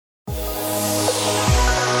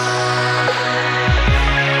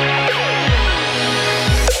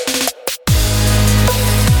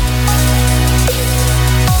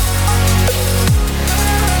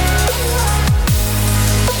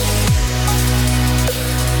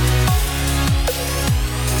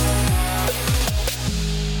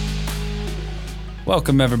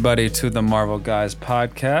Welcome, everybody, to the Marvel Guys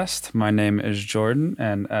podcast. My name is Jordan,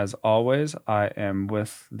 and as always, I am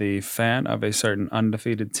with the fan of a certain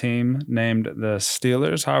undefeated team named the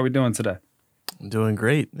Steelers. How are we doing today? I'm doing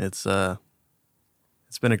great. It's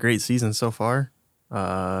been a great season so far.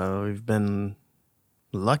 We've been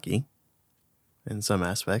lucky in some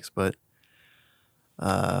aspects, but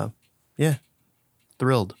yeah,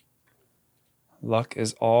 thrilled. Luck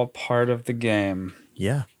is all part of the game.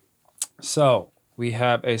 Yeah. So, we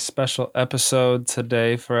have a special episode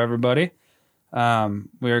today for everybody.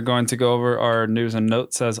 We are going to go over our news and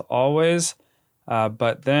notes as always,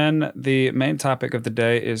 but then the main topic of the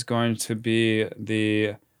day is going to be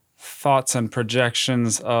the thoughts and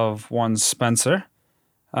projections of one Spencer,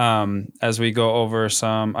 as we go over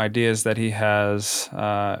some ideas that he has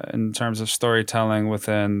in terms of storytelling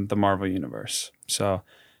within the Marvel Universe. So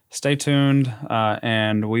stay tuned,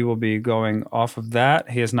 and we will be going off of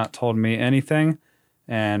that. He has not told me anything,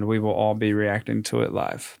 and we will all be reacting to it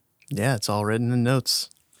live. Yeah, it's all written in notes.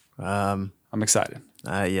 I'm excited.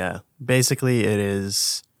 Yeah. Basically, it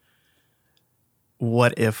is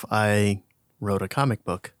what if I wrote a comic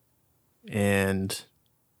book? And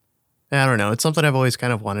I don't know. It's something I've always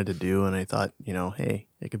kind of wanted to do, and I thought, hey,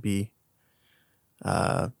 it could be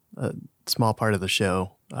a small part of the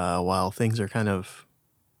show while things are kind of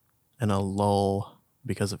in a lull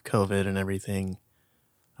because of COVID and everything,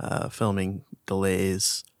 filming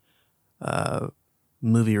delays,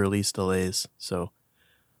 movie release delays. So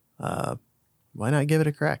why not give it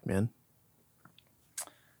a crack, man?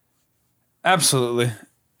 Absolutely.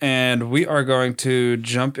 And we are going to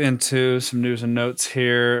jump into some news and notes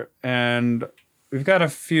here. And we've got a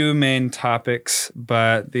few main topics,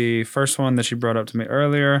 but the first one that you brought up to me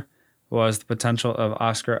earlier was the potential of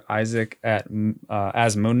Oscar Isaac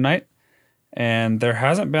as Moon Knight. And there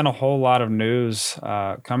hasn't been a whole lot of news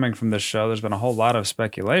coming from this show. There's been a whole lot of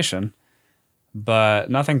speculation, but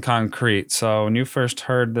nothing concrete. So when you first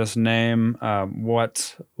heard this name,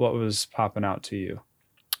 what was popping out to you?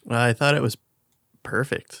 I thought it was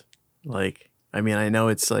perfect. I know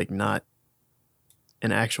it's not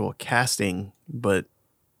an actual casting, but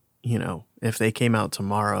if they came out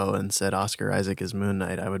tomorrow and said Oscar Isaac is Moon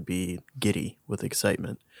Knight, I would be giddy with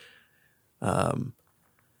excitement.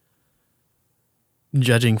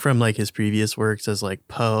 Judging from his previous works as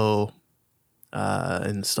Poe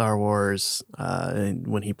in Star Wars, and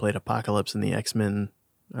when he played Apocalypse in the X-Men,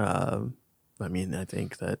 I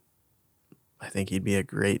think he'd be a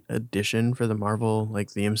great addition for the Marvel, the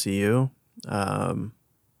MCU. And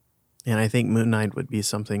I think Moon Knight would be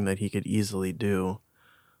something that he could easily do,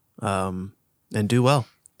 and do well.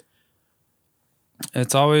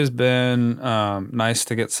 It's always been nice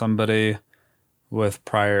to get somebody with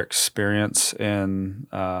prior experience in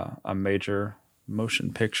a major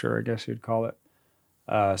motion picture, I guess you'd call it.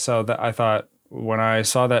 So that I thought when I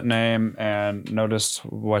saw that name and noticed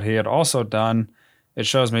what he had also done, it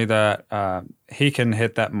shows me that he can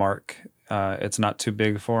hit that mark. It's not too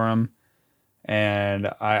big for him.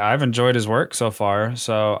 And I've enjoyed his work so far.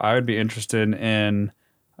 So I would be interested in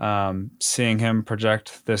seeing him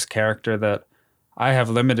project this character that I have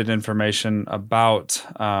limited information about.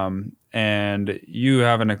 And you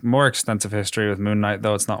have a more extensive history with Moon Knight,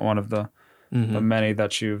 though it's not one of the many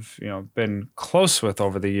that you've been close with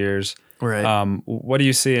over the years. Right. What do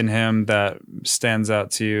you see in him that stands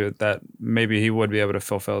out to you that maybe he would be able to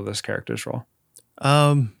fulfill this character's role?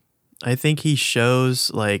 I think he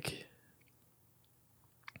shows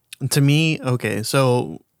to me, okay,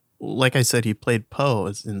 so like I said, he played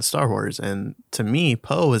Poe in Star Wars, and to me,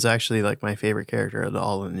 Poe was actually my favorite character of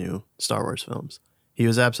all the new Star Wars films. He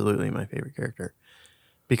was absolutely my favorite character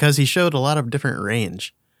because he showed a lot of different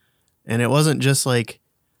range, and it wasn't just the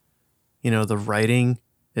writing,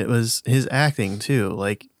 it was his acting too.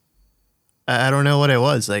 I don't know what it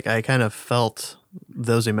was. I kind of felt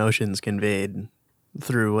those emotions conveyed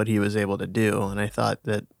through what he was able to do, and I thought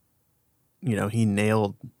that he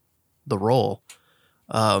nailed the role.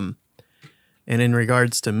 And in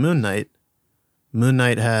regards to Moon Knight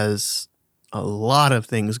has a lot of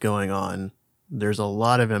things going on. There's a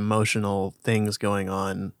lot of emotional things going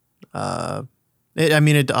on.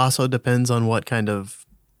 It also depends on what kind of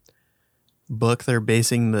book they're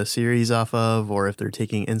basing the series off of, or if they're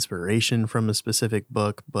taking inspiration from a specific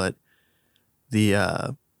book. But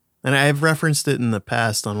and I've referenced it in the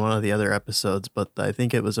past on one of the other episodes, but I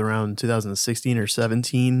think it was around 2016 or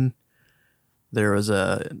 17. There was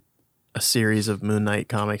a series of Moon Knight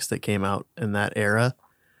comics that came out in that era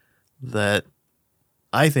that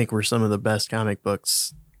I think were some of the best comic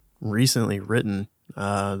books recently written,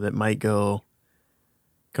 that might go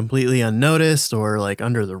completely unnoticed or like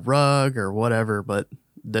under the rug or whatever, but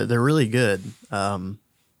they're really good.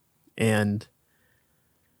 And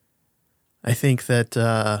I think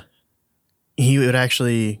that he would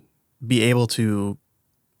actually be able to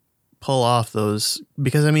pull off those,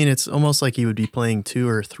 because I mean, it's almost like he would be playing 2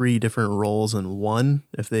 or 3 different roles in one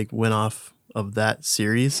if they went off of that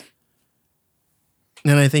series.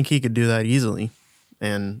 And I think he could do that easily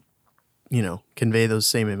and, you know, convey those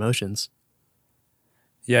same emotions.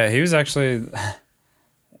 Yeah, he was actually,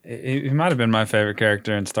 he might have been my favorite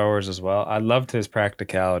character in Star Wars as well. I loved his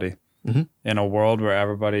practicality in a world where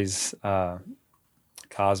everybody's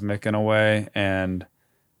cosmic in a way, and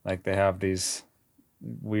like they have these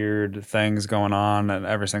weird things going on on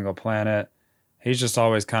every single planet. He's just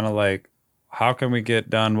always kind of like, how can we get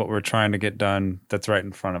done what we're trying to get done that's right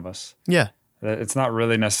in front of us? Yeah. It's not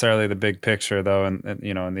really necessarily the big picture, though, and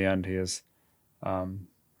you know, in the end, he is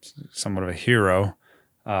somewhat of a hero.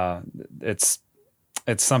 It's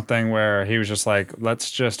something where he was just like, let's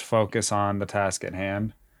just focus on the task at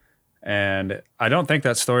hand. And I don't think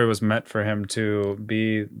that story was meant for him to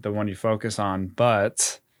be the one you focus on,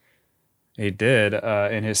 but he did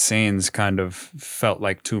in his scenes kind of felt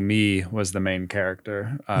like, to me, was the main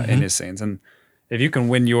character in his scenes. And if you can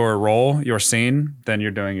win your role, your scene, then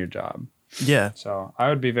you're doing your job. Yeah. So I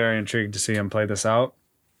would be very intrigued to see him play this out.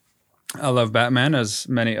 I love Batman, as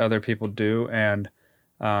many other people do, and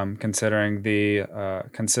considering the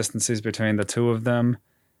consistencies between the two of them,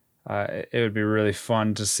 it would be really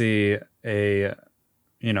fun to see a,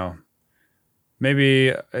 you know,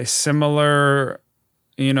 maybe a similar,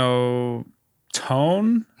 you know,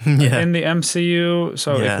 tone in the MCU.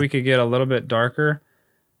 So if we could get a little bit darker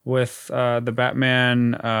with the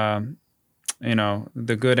Batman, you know,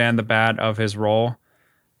 the good and the bad of his role,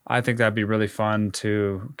 I think that'd be really fun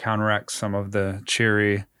to counteract some of the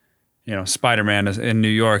cheery, you know, Spider-Man is in New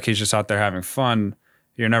York. He's just out there having fun.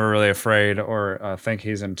 You're never really afraid or think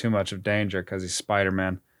he's in too much of danger because he's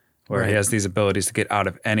Spider-Man, where he has these abilities to get out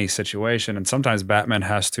of any situation. And sometimes Batman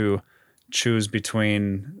has to choose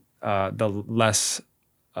between the lesser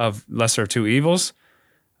of two evils.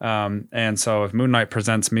 And so if Moon Knight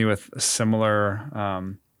presents me with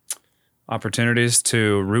similar opportunities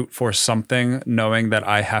to root for something, knowing that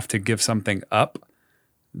I have to give something up,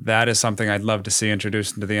 that is something I'd love to see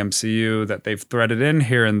introduced into the MCU that they've threaded in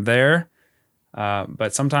here and there.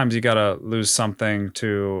 But sometimes you got to lose something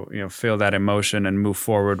to, you know, feel that emotion and move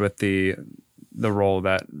forward with the role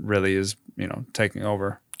that really is, you know, taking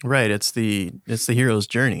over. Right. It's the hero's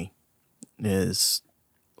journey, is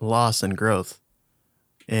loss and growth.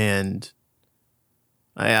 And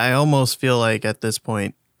I almost feel like at this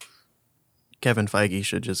point, Kevin Feige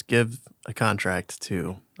should just give a contract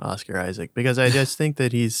to Oscar Isaac, because I just think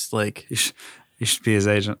that he's like... You should be his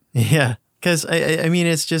agent. Yeah. Because, I mean,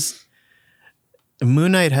 it's just...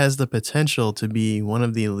 Moon Knight has the potential to be one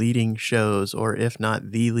of the leading shows, or if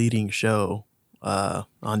not the leading show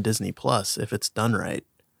on Disney Plus, if it's done right.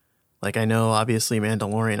 Like, I know, obviously,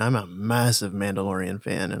 Mandalorian, I'm a massive Mandalorian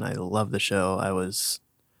fan, and I love the show. I was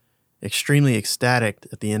extremely ecstatic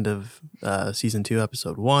at the end of Season 2,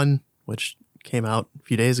 Episode 1, which came out a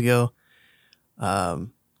few days ago. I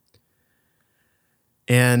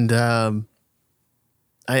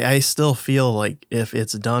still feel like if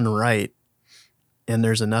it's done right and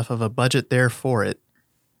there's enough of a budget there for it,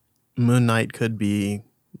 Moon Knight could be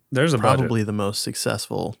probably the most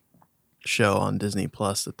successful show on Disney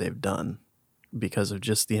Plus that they've done, because of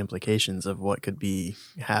just the implications of what could be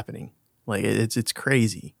happening. Like, it's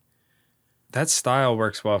crazy. That style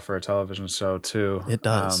works well for a television show too. It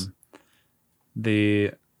does.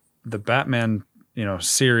 The Batman, you know,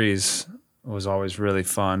 series was always really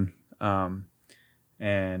fun. And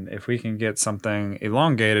if we can get something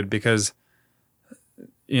elongated, because,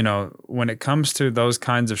 you know, when it comes to those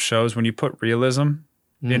kinds of shows, when you put realism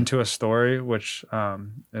into a story, which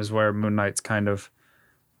is where Moon Knight's kind of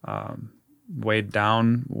weighed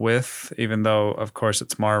down with, even though, of course,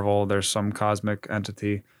 it's Marvel, there's some cosmic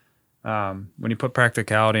entity. When you put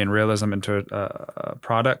practicality and realism into a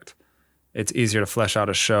product, it's easier to flesh out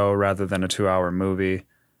a show rather than a 2-hour movie.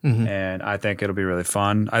 And I think it'll be really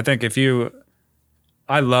fun. I think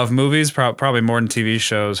I love movies probably more than TV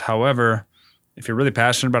shows. However, if you're really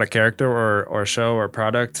passionate about a character or a show or a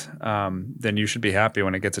product, then you should be happy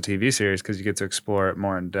when it gets a TV series, because you get to explore it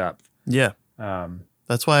more in depth. Yeah.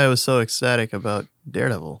 That's why I was so ecstatic about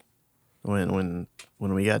Daredevil when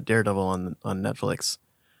we got Daredevil on Netflix.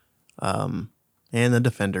 And the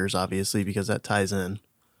Defenders, obviously, because that ties in.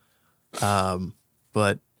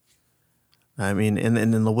 But I mean,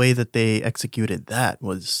 and the way that they executed that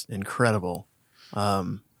was incredible.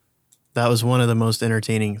 that was one of the most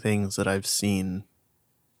entertaining things that I've seen,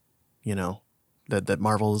 you know, that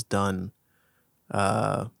Marvel's done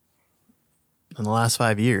in the last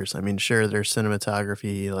 5 years. I mean, sure, there's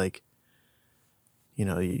cinematography like, you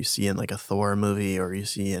know, you see in like a Thor movie or you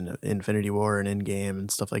see in Infinity War and Endgame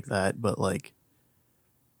and stuff like that, but like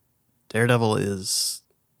Daredevil is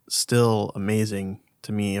still amazing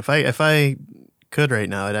to me. If I could right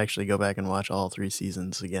now, I'd actually go back and watch all 3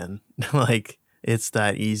 seasons again. Like it's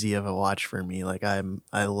that easy of a watch for me. Like I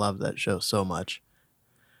love that show so much.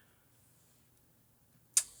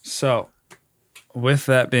 So, with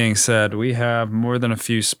that being said, we have more than a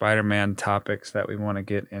few Spider-Man topics that we want to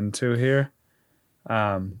get into here.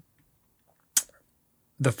 The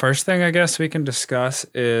first thing I guess we can discuss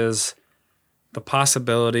is the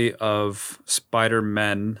possibility of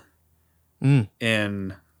Spider-Men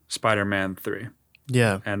in Spider-Man 3.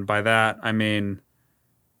 Yeah. And by that, I mean,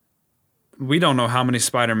 we don't know how many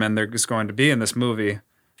Spider-Men there's going to be in this movie.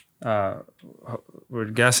 We're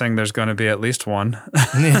guessing there's going to be at least one.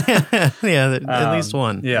 Yeah, at least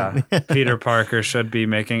one. Yeah. Peter Parker should be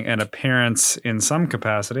making an appearance in some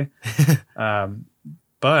capacity.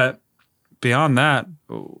 But beyond that,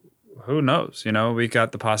 who knows? You know, we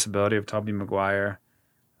got the possibility of Tobey Maguire,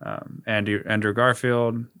 Andrew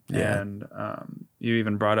Garfield, and you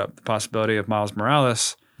even brought up the possibility of Miles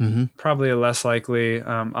Morales. Mm-hmm. Probably a less likely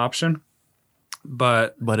option.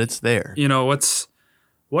 But it's there. You know,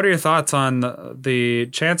 what are your thoughts on the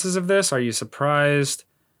chances of this? Are you surprised?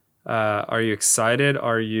 Are you excited?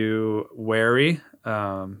 Are you wary?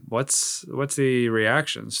 What's the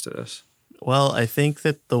reactions to this? Well, I think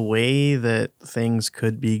that the way that things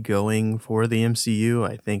could be going for the MCU,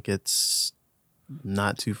 I think it's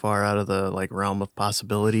not too far out of the like realm of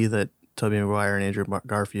possibility that Tobey Maguire and Andrew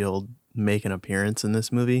Garfield make an appearance in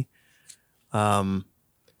this movie. And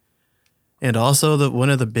also one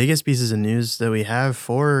of the biggest pieces of news that we have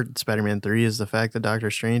for Spider-Man 3 is the fact that Doctor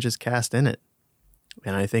Strange is cast in it.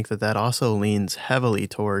 And I think that also leans heavily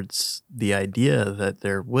towards the idea that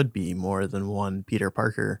there would be more than one Peter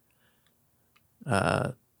Parker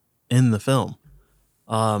in the film.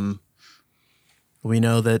 We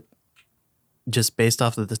know that just based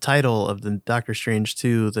off of the title of the Doctor Strange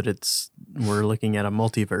 2 that we're looking at a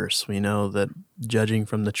multiverse. We know that judging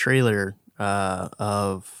from the trailer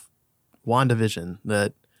of WandaVision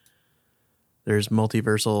that there's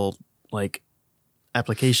multiversal like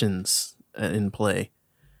applications in play.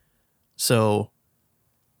 So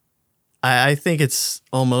I think it's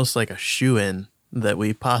almost like a shoo-in that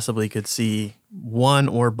we possibly could see one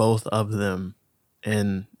or both of them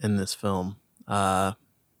in this film.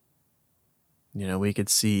 You know, we could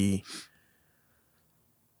see.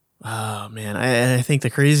 Oh man, I think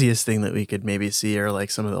the craziest thing that we could maybe see are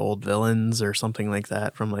like some of the old villains or something like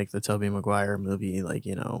that from like the Tobey Maguire movie. Like,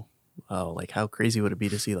 you know, like how crazy would it be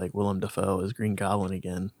to see like Willem Dafoe as Green Goblin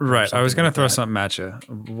again? Right. I was going to throw something at you.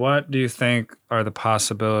 What do you think are the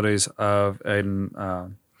possibilities of an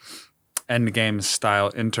Endgame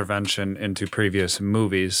style intervention into previous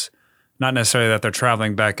movies? Not necessarily that they're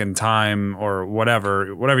traveling back in time or whatever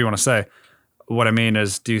you want to say. What I mean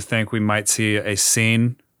is, do you think we might see a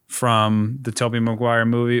scene from the Tobey Maguire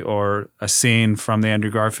movie or a scene from the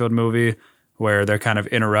Andrew Garfield movie where they're kind of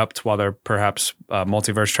interrupt while they're perhaps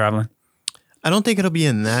multiverse traveling? I don't think it'll be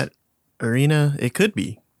in that arena. It could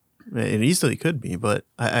be. It easily could be, but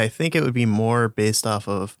I think it would be more based off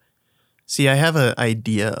of, see, I have an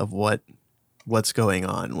idea of what's going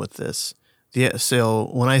on with this. Yeah, so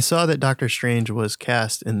when I saw that Doctor Strange was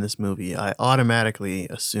cast in this movie, I automatically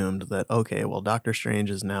assumed that, okay, well, Doctor Strange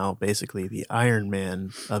is now basically the Iron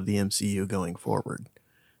Man of the MCU going forward,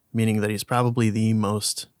 meaning that he's probably the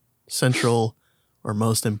most central or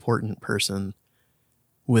most important person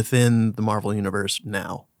within the Marvel Universe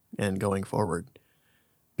now and going forward.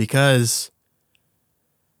 Because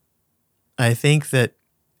I think that,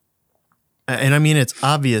 and I mean, it's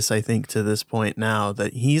obvious, I think, to this point now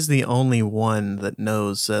that he's the only one that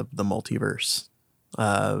knows of the multiverse.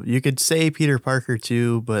 You could say Peter Parker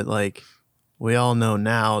too, but like we all know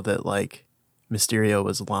now that like Mysterio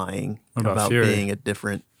was lying about being a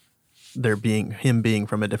different, him being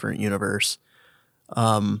from a different universe.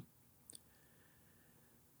 But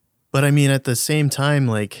I mean, at the same time,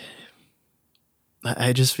 like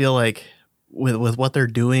I just feel like with what they're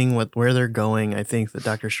doing, with where they're going, I think that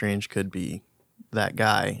Doctor Strange could be that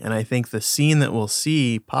guy. And I think the scene that we'll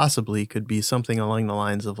see possibly could be something along the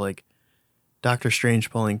lines of like Doctor Strange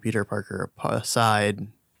pulling Peter Parker aside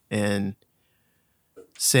and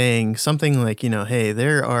saying something like, you know, hey,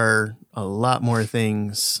 there are a lot more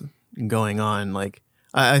things going on. Like,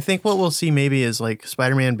 I think what we'll see maybe is like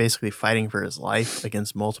Spider-Man basically fighting for his life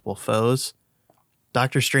against multiple foes.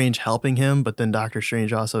 Doctor Strange helping him, but then Doctor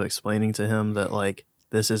Strange also explaining to him that like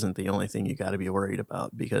this isn't the only thing you got to be worried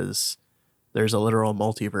about because there's a literal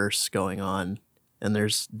multiverse going on and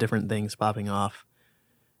there's different things popping off.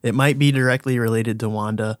 It might be directly related to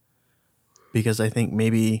Wanda because I think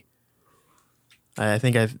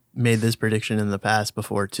I've made this prediction in the past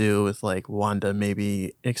before too, with like Wanda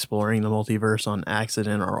maybe exploring the multiverse on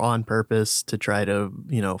accident or on purpose to try to,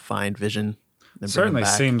 find Vision. It certainly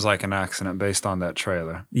seems like an accident based on that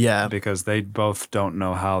trailer. Yeah. Because they both don't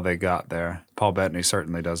know how they got there. Paul Bettany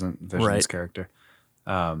certainly doesn't, Vision's character.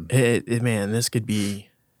 Man, this could be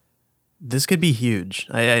huge.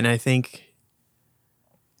 I think,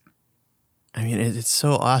 it's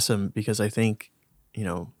so awesome because I think,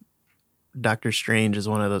 Doctor Strange is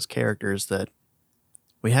one of those characters that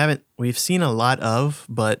we've seen a lot of,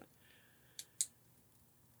 but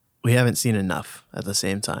we haven't seen enough at the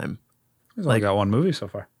same time. He's only got one movie so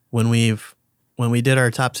far. When we did our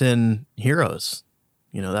top 10 heroes,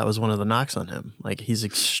 that was one of the knocks on him. Like he's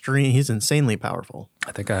insanely powerful.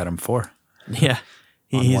 I think I had him 4. Yeah.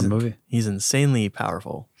 He's one movie. He's insanely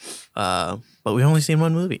powerful. But we've only seen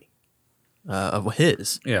one movie of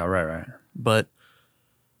his. Yeah, right. But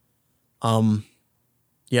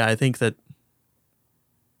yeah, I think that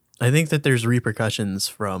there's repercussions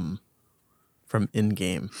from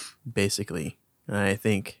Endgame, basically. And I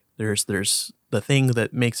think there's the thing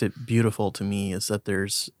that makes it beautiful to me is that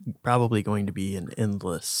there's probably going to be an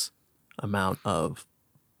endless amount of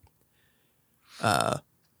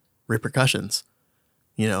repercussions.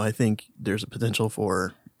 I think there's a potential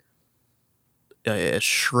for a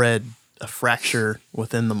fracture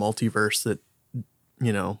within the multiverse that,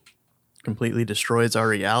 completely destroys our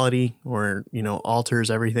reality or,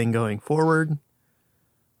 alters everything going forward.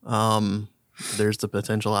 There's the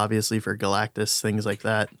potential, obviously, for Galactus, things like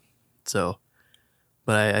that. So,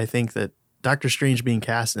 but I think that Doctor Strange being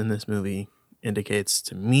cast in this movie indicates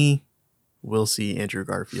to me we'll see Andrew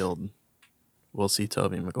Garfield. We'll see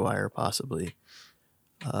Tobey Maguire, possibly.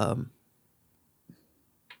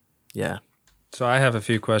 Yeah. So I have a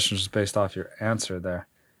few questions based off your answer there.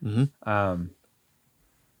 Mm-hmm.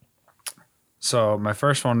 So my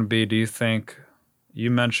first one would be, do you think you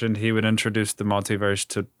mentioned he would introduce the multiverse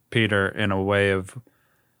to Peter in a way of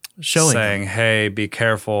saying, hey, be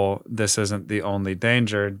careful, this isn't the only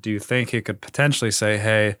danger? Do you think he could potentially say,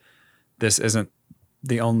 hey, this isn't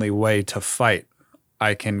the only way to fight?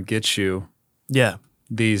 I can get you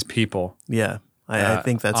these people. Yeah, I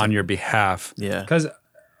think that's on your behalf. Yeah. Because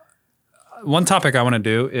one topic I want to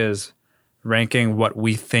do is ranking what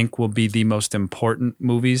we think will be the most important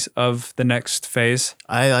movies of the next phase.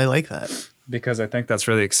 I like that. Because I think that's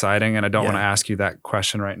really exciting, and I don't want to ask you that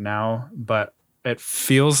question right now, but it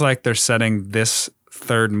feels like they're setting this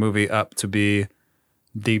third movie up to be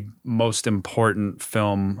the most important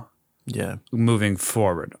film moving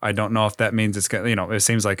forward. I don't know if that means it's going to, it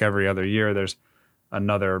seems like every other year there's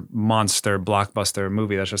another monster blockbuster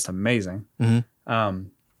movie that's just amazing. Mm-hmm.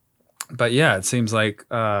 But yeah, it seems like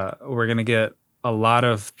we're going to get a lot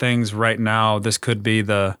of things right now. This could be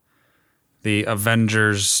the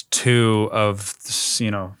Avengers 2 of,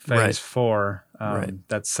 phase 4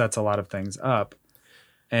 that sets a lot of things up.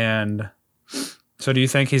 And so do you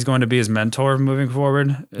think he's going to be his mentor moving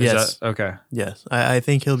forward? Yes. Okay. Yes. I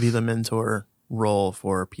think he'll be the mentor role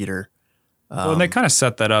for Peter. Well, they kind of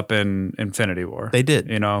set that up in Infinity War. They did.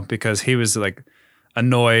 Because he was like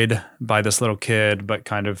annoyed by this little kid, but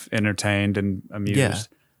kind of entertained and amused.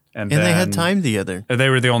 Yeah. And they had time together. They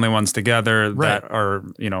were the only ones together that are,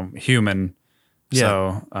 human.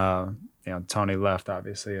 Yeah. So, Tony left,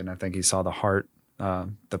 obviously, and I think he saw the heart,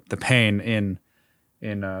 the pain in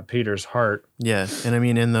Peter's heart. Yeah. And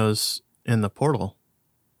in the portal,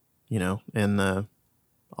 in the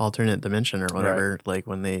alternate dimension or whatever, like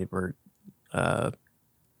when they were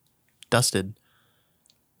dusted,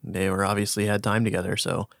 they were obviously had time together.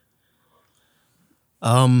 So,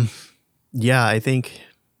 yeah, I think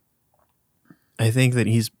that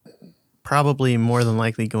he's probably more than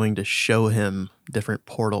likely going to show him different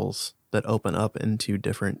portals that open up into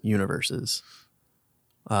different universes.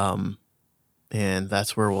 And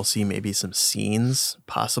that's where we'll see maybe some scenes,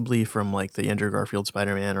 possibly from like the Andrew Garfield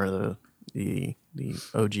Spider-Man or the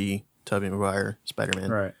OG Tobey Maguire Spider-Man.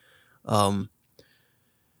 Right.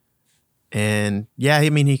 And yeah,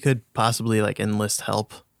 he could possibly like enlist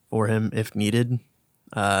help for him if needed,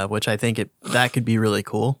 which I think that could be really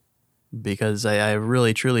cool. Because I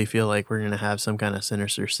really, truly feel like we're going to have some kind of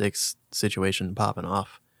Sinister Six situation popping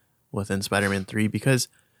off within Spider-Man 3. Because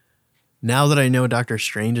now that I know Doctor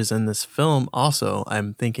Strange is in this film, also,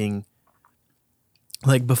 I'm thinking,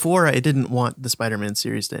 like, before I didn't want the Spider-Man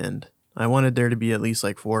series to end. I wanted there to be at least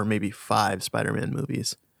like 4, maybe 5 Spider-Man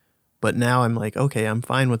movies. But now I'm like, okay, I'm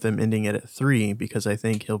fine with them ending it at 3 because I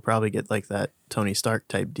think he'll probably get like that Tony Stark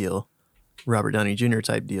type deal, Robert Downey Jr.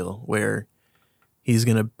 type deal, where he's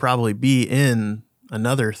going to probably be in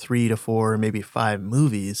another 3 to 4, maybe 5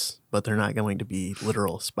 movies, but they're not going to be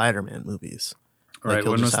literal Spider-Man movies. Right. Like,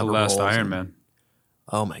 he'll When just was the have last roles Iron and- Man?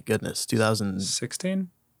 Oh my goodness, 2000. 16,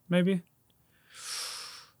 maybe?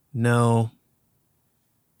 No,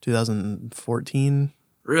 2014,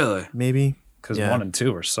 Really? maybe. Because Yeah. 1 and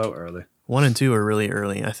 2 were so early. 1 and 2 are really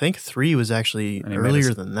early. I think 3 was actually And he made earlier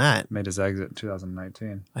his- than that. Made his exit in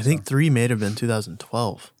 2019. I think 3 may have been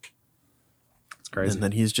 2012. It's crazy. And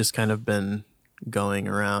then he's just kind of been going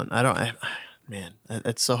around. Man,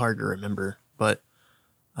 it's so hard to remember. But,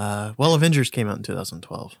 Avengers came out in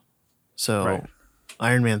 2012. So Right.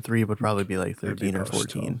 Iron Man 3 would probably be like It'd be 13 or post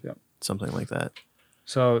 14, 12, yep. something like that.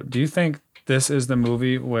 So, do you think this is the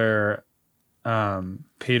movie where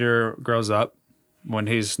Peter grows up when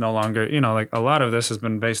he's no longer, like a lot of this has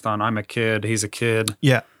been based on I'm a kid, he's a kid.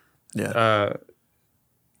 Yeah. Yeah.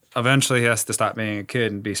 Eventually, he has to stop being a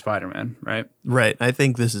kid and be Spider-Man, right? Right. I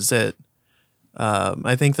think this is it.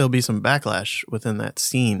 I think there'll be some backlash within that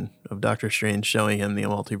scene of Doctor Strange showing him the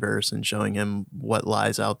multiverse and showing him what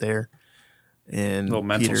lies out there. And A little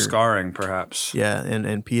mental scarring, perhaps. Yeah,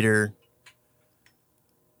 and Peter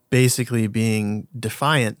basically being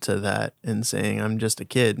defiant to that and saying, I'm just a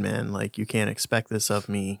kid, man. Like, you can't expect this of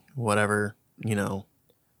me, whatever,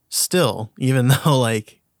 Still, even though,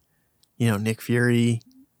 like, Nick Fury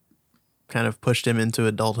kind of pushed him into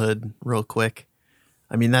adulthood real quick.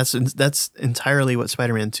 I mean, that's entirely what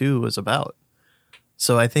Spider-Man 2 was about.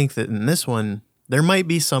 So I think that in this one, there might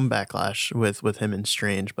be some backlash with him and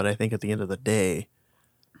Strange, but I think at the end of the day,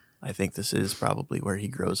 I think this is probably where he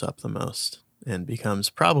grows up the most and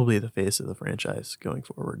becomes probably the face of the franchise going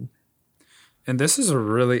forward. And this is a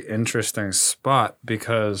really interesting spot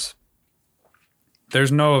because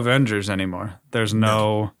there's no Avengers anymore. There's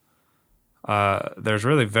there's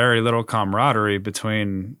really very little camaraderie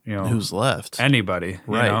between, Who's left? anybody,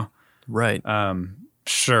 Right. Right.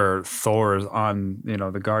 Sure, Thor is on,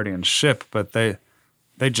 the Guardian ship, but they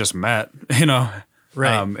just met,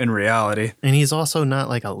 Right. in reality. And he's also not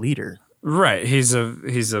like a leader. Right. He's a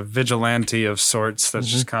vigilante of sorts that's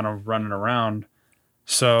just kind of running around.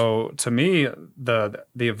 So to me, the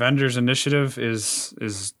Avengers initiative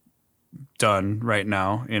is done right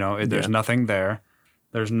now. There's nothing there.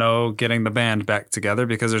 There's no getting the band back together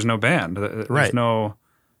because there's no band. There's Right.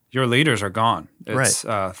 your leaders are gone. Right.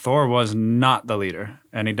 Thor was not the leader,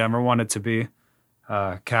 and he never wanted to be.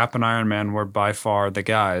 Cap and Iron Man were by far the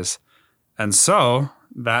guys. And so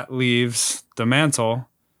that leaves the mantle,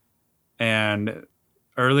 and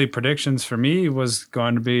early predictions for me was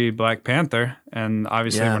going to be Black Panther, and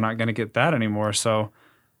obviously we're not going to get that anymore. So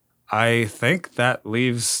I think that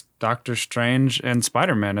leaves Doctor Strange and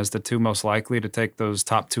Spider-Man as the two most likely to take those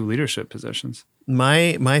top 2 leadership positions.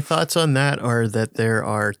 My thoughts on that are that there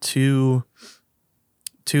are two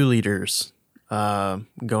leaders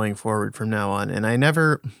going forward from now on, and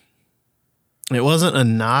it wasn't a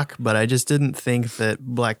knock, but I just didn't think that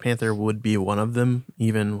Black Panther would be one of them,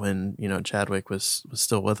 even when Chadwick was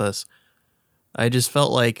still with us. I just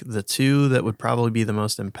felt like the two that would probably be the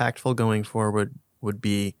most impactful going forward would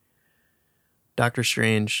be Doctor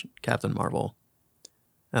Strange, Captain Marvel,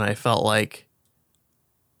 and I felt like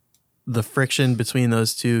the friction between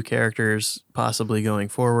those two characters possibly going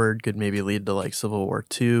forward could maybe lead to like Civil War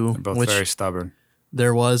II. They're both which very stubborn.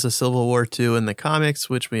 there was a Civil War II in the comics,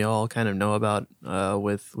 which we all kind of know about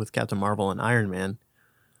with Captain Marvel and Iron Man.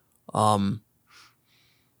 And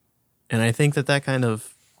I think that kind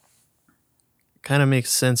of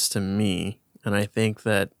makes sense to me. And I think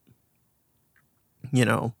that,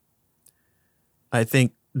 I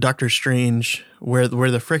think Doctor Strange, where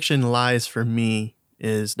the friction lies for me,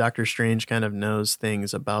 is Doctor Strange kind of knows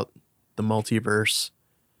things about the multiverse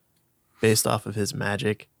based off of his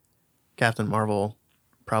magic. Captain Marvel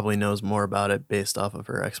probably knows more about it based off of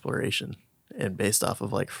her exploration and based off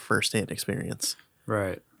of like firsthand experience.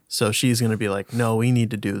 Right. So she's going to be like, no, we need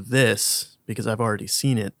to do this because I've already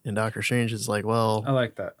seen it. And Doctor Strange is like, well, I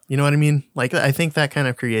like that. you know what I mean? Like, I think that kind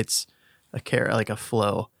of creates a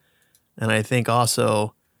flow. And I think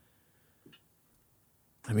also,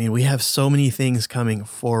 I mean, we have so many things coming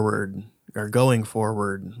forward or going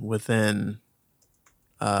forward within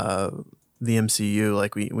the MCU.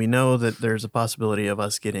 Like we know that there's a possibility of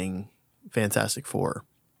us getting Fantastic Four.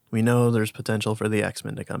 We know there's potential for the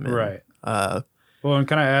X-Men to come in. Right. Well, and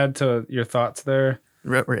can I add to your thoughts there?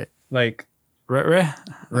 Right. Like, right.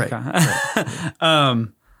 Right.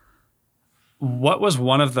 Okay. What was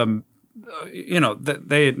one of the,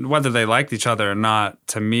 they whether they liked each other or not,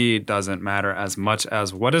 to me doesn't matter as much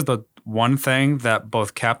as what is the one thing that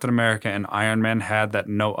both Captain America and Iron Man had that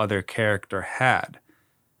no other character had?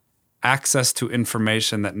 Access to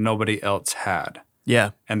information that nobody else had.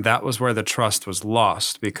 Yeah. And that was where the trust was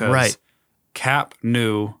lost because Right. Cap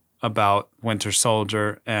knew about Winter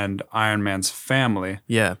Soldier and Iron Man's family.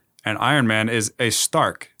 Yeah. And Iron Man is a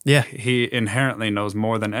Stark. Yeah. He inherently knows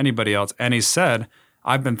more than anybody else. And he said,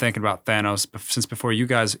 I've been thinking about Thanos since before you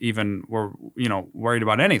guys even were, worried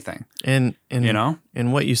about anything. And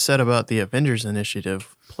And what you said about the Avengers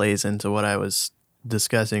Initiative plays into what I was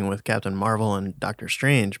discussing with Captain Marvel and Doctor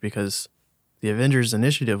Strange, because the Avengers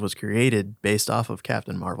Initiative was created based off of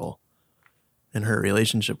Captain Marvel and her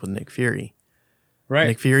relationship with Nick Fury. Right.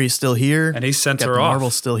 Nick Fury's still here. And he sent Captain her off.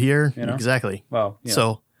 Marvel's still here. You know? Exactly. Well,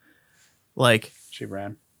 So, like, she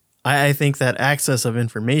ran. I think that access of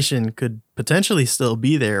information could potentially still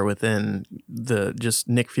be there within the just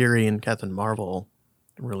Nick Fury and Captain Marvel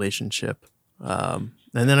relationship.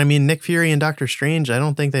 And then, I mean, Nick Fury and Doctor Strange, I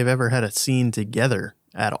don't think they've ever had a scene together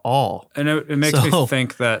at all. And it makes me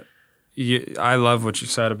think that I love what you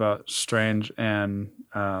said about Strange and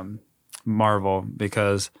Marvel,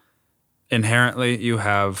 because inherently you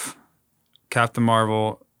have Captain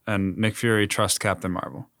Marvel and Nick Fury trust Captain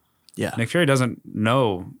Marvel. Yeah. Nick Fury doesn't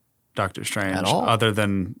know Doctor Strange At all. other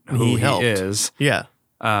than who he helped. is. Yeah.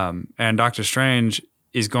 And Doctor Strange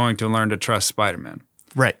is going to learn to trust Spider-Man.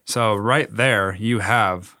 Right. So right there you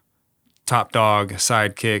have top dog,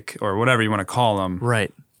 sidekick, or whatever you want to call him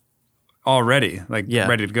Right. already, like Yeah.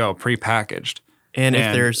 ready to go, pre-packaged. And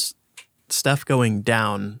if there's stuff going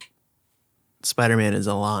down, Spider-Man is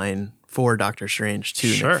a line for Doctor Strange to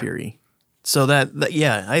Sure. Nick Fury. So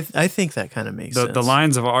I think that kind of makes sense. The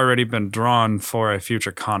lines have already been drawn for a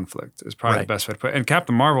future conflict is probably Right. the best way to put it. And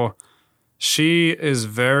Captain Marvel, she is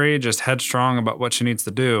very just headstrong about what she needs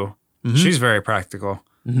to do. Mm-hmm. She's very practical.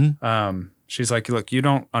 Mm-hmm. She's like, look, you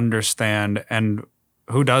don't understand. And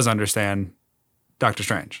who does understand? Dr.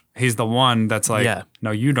 Strange. He's the one that's like, Yeah. no,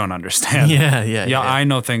 you don't understand. Yeah. I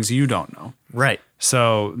know things you don't know. Right.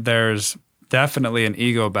 So there's definitely an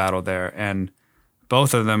ego battle there. And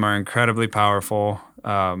both of them are incredibly powerful.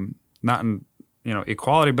 Not in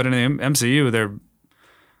equality, but in the MCU,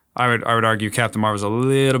 I would argue Captain Marvel's a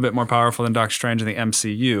little bit more powerful than Doctor Strange in the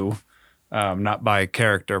MCU, not by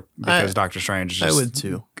character, because Doctor Strange is just I would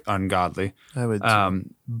too. ungodly. I would too.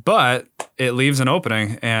 But it leaves an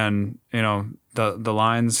opening, and the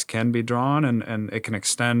lines can be drawn, and it can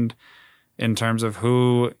extend in terms of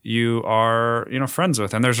who you are friends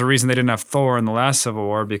with. And there's a reason they didn't have Thor in the last Civil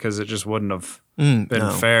War, because it just wouldn't have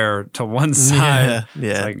been fair to one side. Yeah.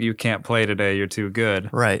 It's like, you can't play today, you're too good.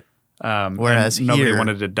 Right. Whereas nobody here-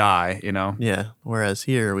 wanted to die, Yeah. Whereas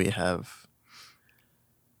here we have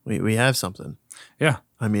something. Yeah.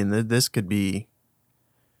 I mean, this could be,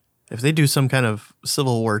 if they do some kind of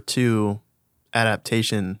Civil War II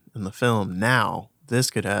adaptation in the film now, this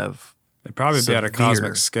could have It'd probably be at a severe-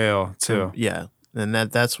 cosmic scale too. Yeah. And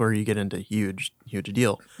that's where you get into huge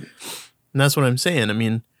deal. And that's what I'm saying. I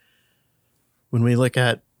mean, when we look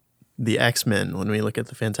at the X-Men, when we look at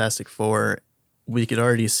the Fantastic Four, we could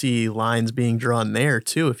already see lines being drawn there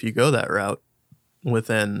too if you go that route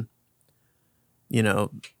within,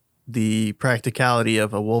 the practicality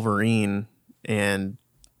of a Wolverine and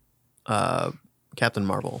Captain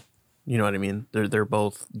Marvel. You know what I mean? They're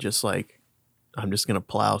both just like, I'm just going to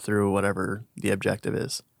plow through whatever the objective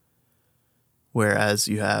is. Whereas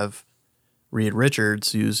you have Reed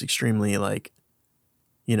Richards, who's extremely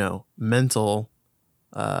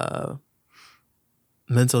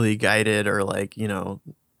mentally guided, or I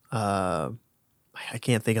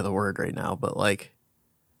can't think of the word right now, but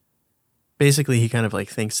basically he kind of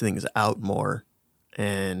thinks things out more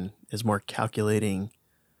and is more calculating,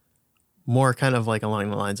 more kind of along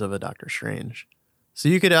the lines of a Doctor Strange. So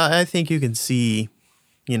I think you can see,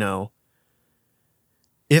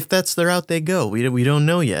 if that's the route they go. We don't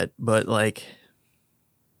know yet, but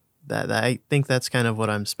that I think that's kind of what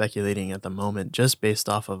I'm speculating at the moment, just based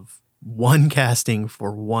off of one casting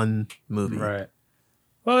for one movie. Right.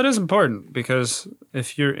 Well, it is important, because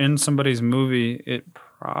if you're in somebody's movie, it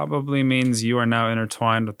probably means you are now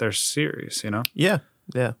intertwined with their series, Yeah.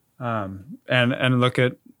 And look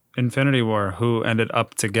at Infinity War, who ended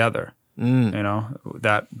up together.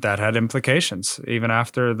 That had implications. Even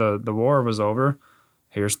after the war was over,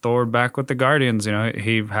 here's Thor back with the Guardians.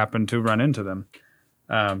 He happened to run into them.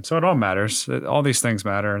 So it all matters. All these things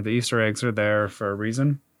matter. The Easter eggs are there for a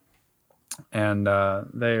reason. and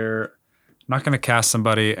they're not going to cast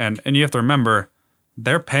somebody, and you have to remember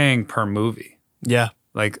they're paying per movie. Yeah.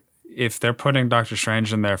 Like if they're putting Doctor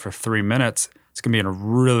Strange in there for 3 minutes, it's going to be a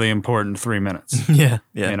really important 3 minutes. Yeah.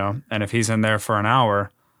 Yeah. You know, and if he's in there for an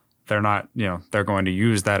hour, they're not, you know, they're going to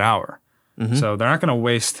use that hour. Mhm. So they're not going to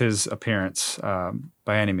waste his appearance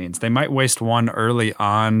by any means. They might waste one early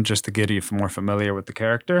on just to get you more familiar with the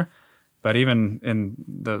character. But even in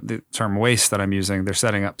the term waste that I'm using, they're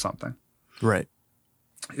setting up something. Right.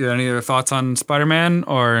 You have any other thoughts on Spider-Man,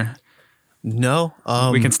 or No.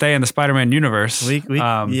 we can stay in the Spider-Man universe?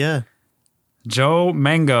 Yeah. Joe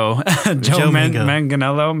Mango, Joe Mango.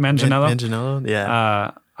 Manganiello.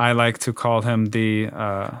 Yeah. I like to call him the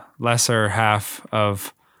lesser half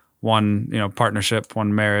of one, you know, partnership,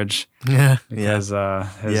 one marriage, Yeah. because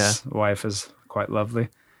his wife is quite lovely.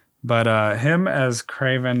 But him as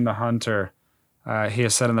Kraven the Hunter, he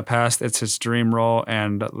has said in the past it's his dream role,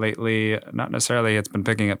 and lately, not necessarily it's been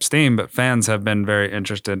picking up steam, but fans have been very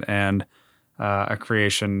interested in a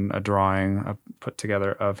creation, a drawing put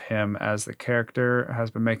together of him as the character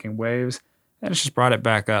has been making waves, and it's just brought it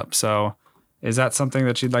back up. So is that something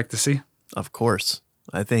that you'd like to see? Of course.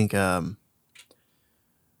 I think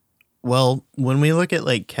well, when we look at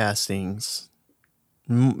like castings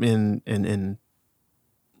in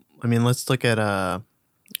I mean, let's look at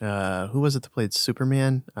who was it that played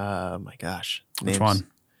Superman? My gosh. Which one?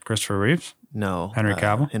 Christopher Reeves? No. Henry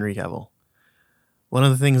Cavill? Henry Cavill. One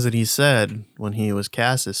of the things that he said when he was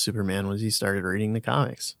cast as Superman was he started reading the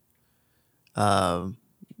comics. Captain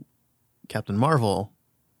Marvel,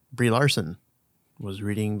 Brie Larson, was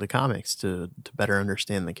reading the comics to better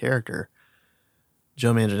understand the character.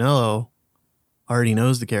 Joe Manganiello already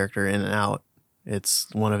knows the character in and out. It's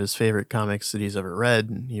one of his favorite comics that he's ever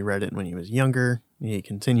read. He read it when he was younger. He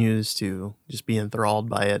continues to just be enthralled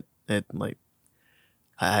by it.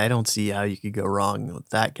 I don't see how you could go wrong with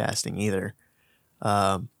that casting either.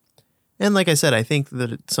 And like I said, I think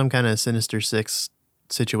that some kind of Sinister Six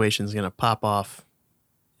situation is going to pop off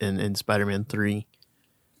in Spider-Man 3.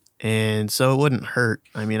 And so it wouldn't hurt.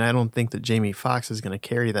 I mean, I don't think that Jamie Foxx is going to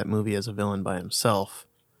carry that movie as a villain by himself.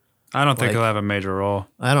 I don't think he'll have a major role.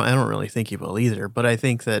 I don't really think he will either. But I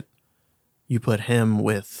think that you put him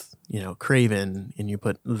with, you know, Kraven, and you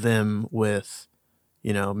put them with,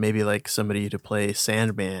 you know, maybe like somebody to play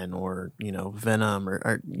Sandman or, you know, Venom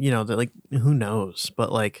or you know, like, who knows?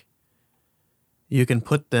 But like, you can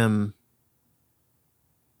put them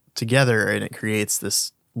together and it creates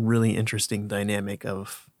this really interesting dynamic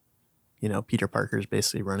of, you know, Peter Parker's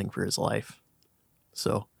basically running for his life.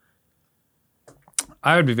 So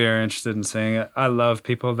I would be very interested in seeing it. I love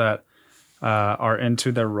people that are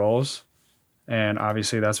into their roles, and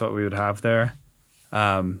obviously that's what we would have there.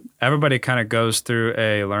 Everybody kind of goes through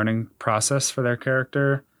a learning process for their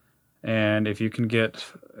character, and if you can get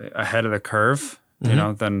ahead of the curve, you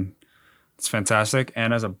know, then it's fantastic.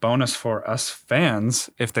 And as a bonus for us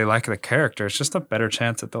fans, if they like the character, it's just a better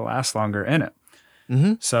chance that they'll last longer in it.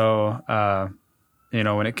 Mm-hmm. So, you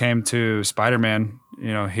know, when it came to Spider-Man,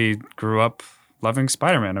 you know, he grew up loving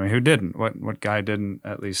Spider-Man. I mean, who didn't? What guy didn't,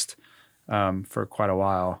 at least for quite a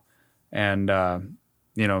while? And,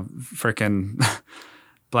 you know, freaking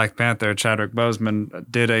Black Panther, Chadwick Boseman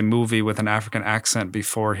did a movie with an African accent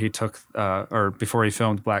before he before he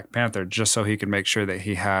filmed Black Panther, just so he could make sure that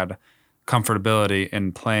he had comfortability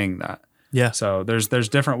in playing that. Yeah. So there's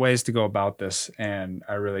different ways to go about this, and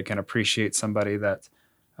I really can appreciate somebody that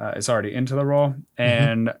is already into the role.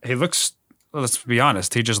 And he looks, let's be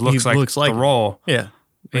honest, he just looks like the role. Yeah.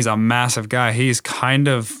 He's a massive guy. He's kind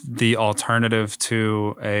of the alternative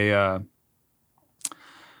to a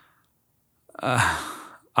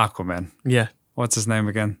Aquaman. Yeah. What's his name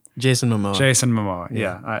again? Jason Momoa. Jason Momoa.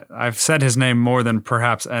 Yeah. I've said his name more than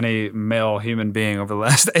perhaps any male human being over the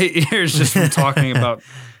last 8 years, just from talking about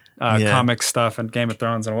comic stuff and Game of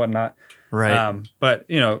Thrones and whatnot. Right. But,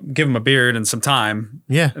 you know, give him a beard and some time.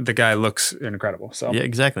 Yeah. The guy looks incredible. So yeah,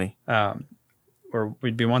 exactly. Or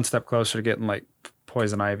we'd be one step closer to getting like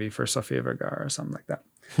Poison Ivy for Sofia Vergara or something like that.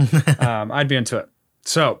 I'd be into it.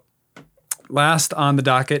 So last on the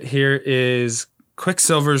docket here is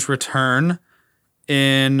Quicksilver's return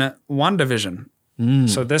in WandaVision.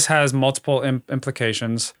 So this has multiple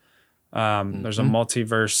implications. There's a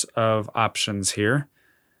multiverse of options here.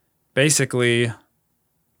 Basically,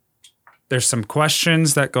 there's some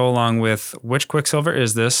questions that go along with which Quicksilver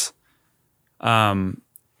is this?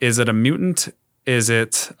 Is it a mutant? Is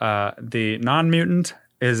it the non-mutant?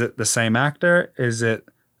 Is it the same actor? Is it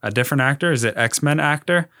a different actor? Is it X-Men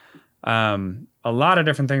actor? A lot of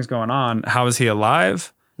different things going on. How is he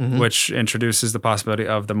alive? which introduces the possibility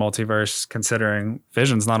of the multiverse, considering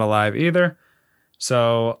Vision's not alive either.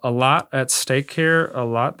 So a lot at stake here, a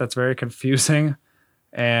lot that's very confusing.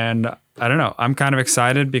 And I don't know, I'm kind of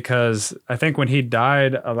excited because I think when he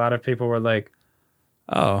died, a lot of people were like,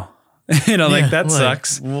 oh, that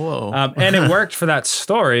sucks. Whoa. And it worked for that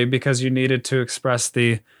story because you needed to express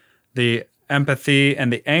the empathy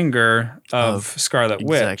and the anger of Scarlet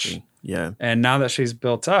Witch. Yeah. And now that she's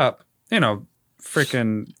built up,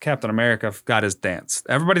 freaking Captain America got his dance.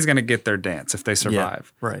 Everybody's going to get their dance if they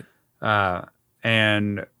survive. Yeah, right.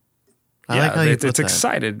 And I like how you put it's that.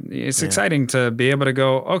 excited. It's exciting to be able to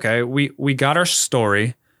go, okay, we got our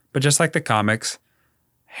story, but just like the comics,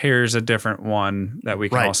 here's a different one that we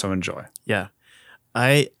can also enjoy. Yeah.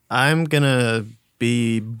 I'm going to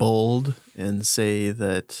be bold and say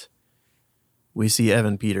that we see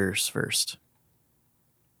Evan Peters first.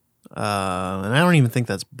 And I don't even think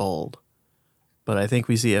that's bold, but I think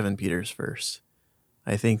we see Evan Peters first.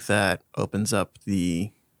 I think that opens up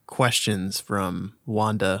the questions from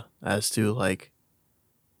Wanda as to, like,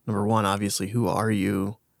 number one, obviously, who are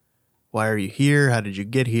you? Why are you here? How did you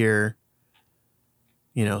get here?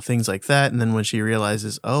 Things like that. And then when she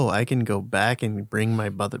realizes, oh, I can go back and bring my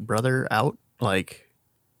brother out, like,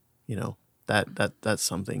 that's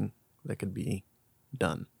something that could be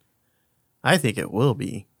done. I think it will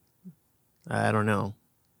be. I don't know.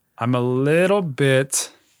 I'm a little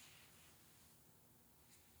bit,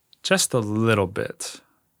 just a little bit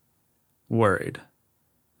worried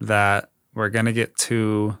that we're going to get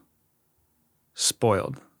too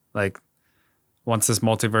spoiled. Like, once this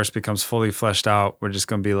multiverse becomes fully fleshed out, we're just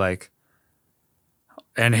going to be like,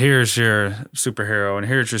 and here's your superhero, and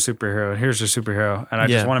here's your superhero, and here's your superhero. And I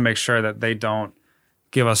just want to make sure that they don't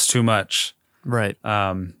give us too much. Right.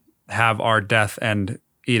 Have our death and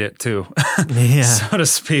eat it too, so to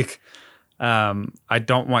speak. I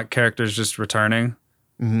don't want characters just returning.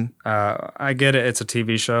 Mm-hmm. I get it. It's a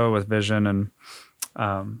TV show with Vision and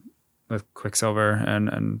with Quicksilver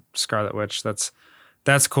and Scarlet Witch.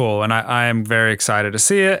 That's cool. And I am very excited to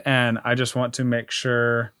see it. And I just want to make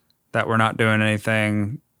sure that we're not doing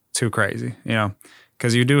anything too crazy,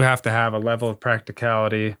 because you do have to have a level of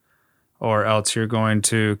practicality or else you're going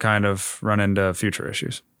to kind of run into future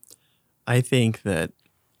issues. I think that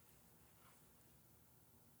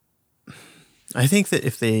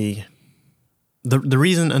if they,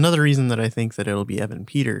 another reason that I think that it'll be Evan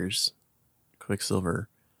Peters, Quicksilver,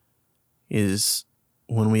 is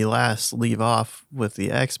when we last leave off with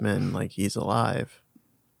the X-Men, like, he's alive.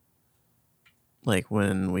 Like,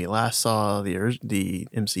 when we last saw the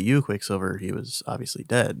MCU Quicksilver, he was obviously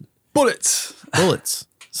dead. Bullets.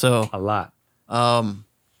 So A lot.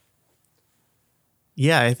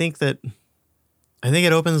 Yeah, I think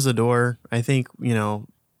it opens the door. I think,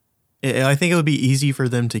 I think it would be easy for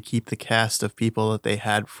them to keep the cast of people that they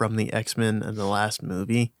had from the X-Men in the last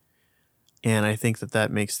movie. And I think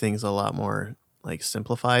that makes things a lot more, like,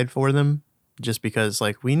 simplified for them, just because,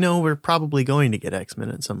 like, we know we're probably going to get X-Men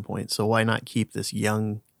at some point. So why not keep this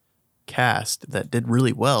young cast that did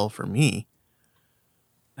really well for me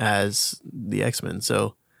as the X-Men?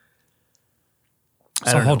 So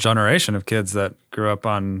it's a whole generation of kids that grew up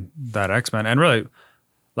on that X-Men, and really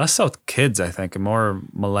less so kids, I think, and more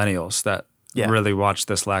millennials that really watched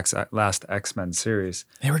this last X-Men series.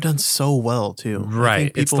 They were done so well too.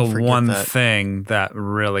 Right. It's the one thing that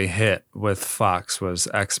really hit with Fox was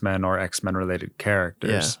X-Men or X-Men related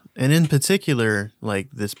characters. Yeah. And in particular, like,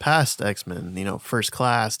 this past X-Men, First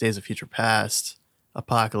Class, Days of Future Past,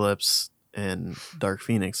 Apocalypse, and Dark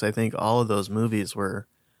Phoenix. I think all of those movies were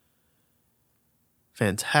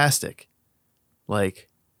fantastic. Like,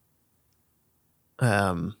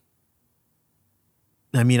 I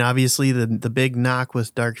mean, obviously the big knock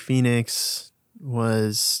with Dark Phoenix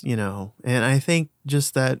was, and I think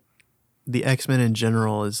just that the X-Men in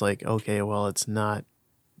general is like, okay, well, it's not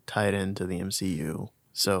tied into the MCU.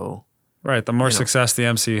 So, right. The more success the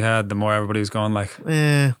MCU had, the more everybody's going like,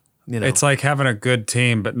 it's like having a good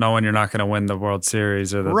team, but knowing you're not going to win the World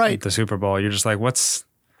Series or the Super Bowl. You're just like, what's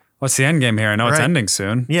the end game here? I know it's ending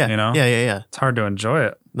soon. Yeah. Yeah. It's hard to enjoy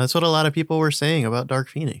it. That's what a lot of people were saying about Dark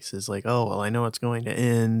Phoenix, is like, oh, well, I know it's going to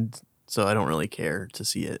end, so I don't really care to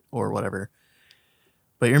see it or whatever.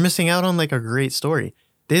 But you're missing out on, like, a great story.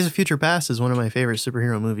 Days of Future Past is one of my favorite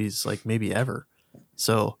superhero movies, like, maybe ever.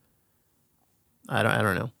 So I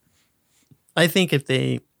don't know. I think if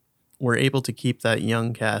they were able to keep that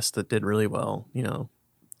young cast that did really well,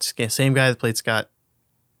 same guy that played Scott,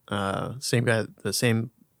 the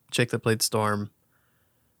same chick that played Storm,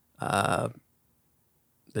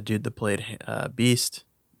 the dude that played Beast,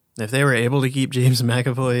 if they were able to keep James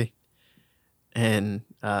McAvoy and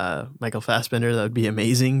Michael Fassbender, that would be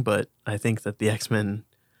amazing. But I think that the X-Men,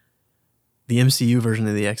 the MCU version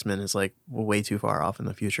of the X-Men is like way too far off in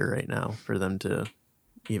the future right now for them to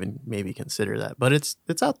even maybe consider that. But it's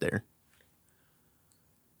out there.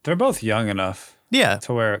 They're both young enough Yeah.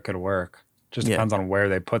 to where it could work. Just Yeah. depends on where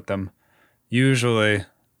they put them. Usually,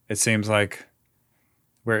 it seems like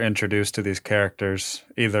we're introduced to these characters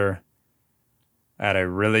either at a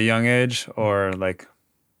really young age or like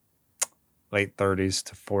late 30s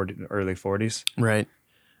to 40, early 40s. Right.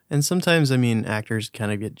 And sometimes, I mean, actors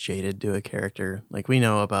kind of get jaded to a character. Like we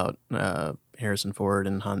know about Harrison Ford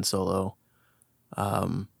and Han Solo.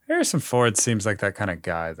 Harrison Ford seems like that kind of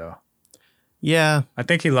guy, though. Yeah. I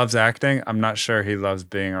think he loves acting. I'm not sure he loves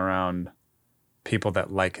being around people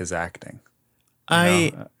that like his acting.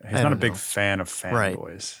 He's not don't a big know. fan of Right.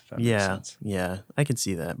 fanboys. If that makes Yeah. sense. Yeah. I can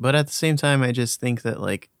see that. But at the same time, I just think that,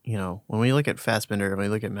 like, you know, when we look at Fassbender, when we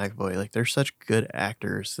look at McAvoy, like, they're such good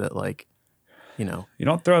actors that, like, you know, You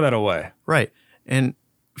don't throw that away. right. And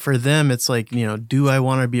for them, it's like, you know, do I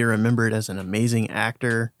want to be remembered as an amazing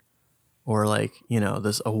actor or like, you know,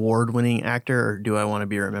 this award-winning actor, or do I want to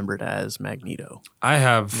be remembered as Magneto? I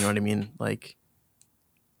have. You know what I mean? Like,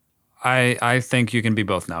 I think you can be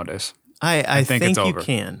both nowadays. I think think it's you over.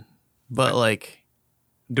 can, but like,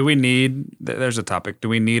 Do we need? There's a topic. Do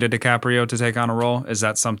we need a DiCaprio to take on a role? Is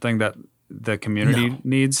that something that the community No.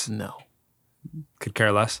 needs? no, Could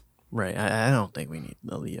care less. right? I don't think we need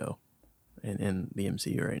the Leo in the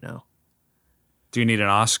MCU right now. Do you need an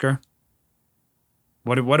Oscar?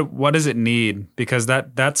 What does it need? Because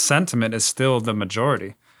that sentiment is still the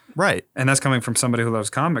majority, Right. and that's coming from somebody who loves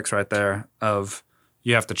comics. Right there, of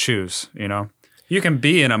you have to choose. You know, you can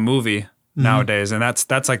be in a movie nowadays, and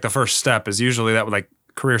that's like the first step. Is usually that would like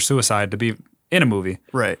career suicide to be in a movie.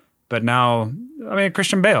 Right. But now, I mean,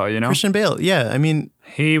 Christian Bale. You know, Christian Bale. Yeah. I mean,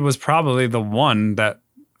 he was probably the one that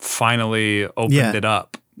finally opened Yeah. it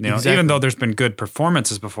up. You know, Exactly. even though there's been good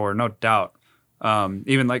performances before, no doubt.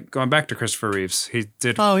 Even like going back to Christopher Reeves, he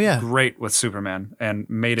did Oh, yeah. great with Superman and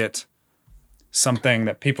made it something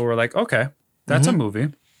that people were like, okay, that's Mm-hmm. a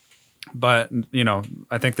movie. But, you know,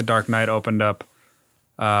 I think The Dark Knight opened up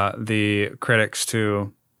the critics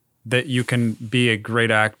to that you can be a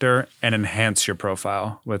great actor and enhance your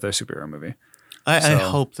profile with a superhero movie. I So-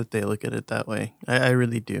 hope that they look at it that way. I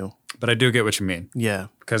really do. But I do get what you mean, Yeah.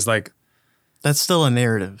 because like That's still a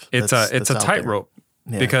narrative. it's that's a out there. tightrope.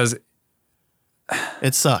 Yeah. Because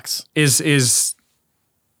It sucks. is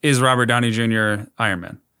Robert Downey Jr. Iron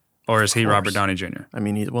Man, or is he course. Robert Downey Jr.? I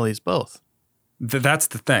mean, he's both. That's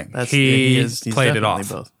the thing. He's played it definitely off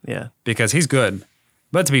both. Yeah. because he's good.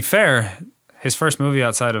 But to be fair, his first movie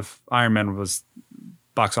outside of Iron Man was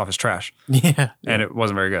box office trash, Yeah. and it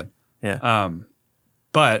wasn't very good. Yeah.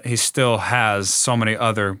 But he still has so many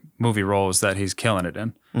other movie roles that he's killing it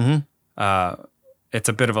in. Mm-hmm. It's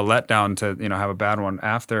a bit of a letdown to have a bad one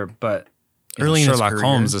after, but Early in his Sherlock career.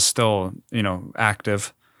 Holmes is still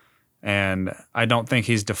active, and I don't think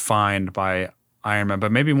he's defined by Iron Man.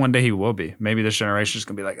 But maybe one day he will be. Maybe this generation is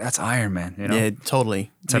gonna be like, that's Iron Man. Yeah,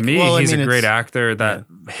 totally. To Like, me, well, I he's mean, a great it's- actor that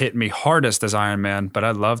hit me hardest as Iron Man, but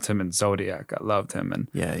I loved him in Zodiac. I loved him in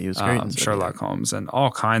Yeah, he was great. in Zodiac. Sherlock Holmes and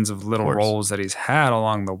all kinds of little course. roles that he's had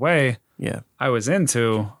along the way. Yeah. I was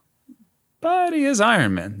into, but he is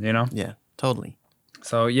Iron Man, Yeah. Totally.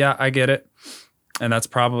 So yeah, I get it, and that's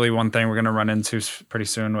probably one thing we're gonna run into pretty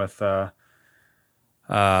soon with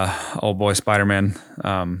old boy Spider-Man,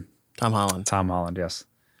 Tom Holland. Tom Holland. Yes,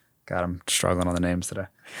 God, I'm struggling on the names today.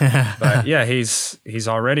 But yeah, he's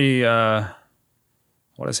already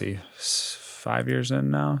what is he? 5 years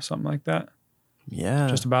in now, something like that. Yeah.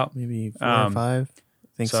 Just about. maybe 4 or 5.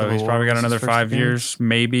 I think So Civil he's War probably got was his another first 5 appearance. years,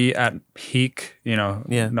 maybe at peak.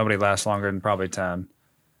 Yeah. Nobody lasts longer than probably 10.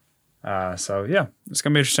 So yeah, it's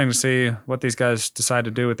gonna be interesting to see what these guys decide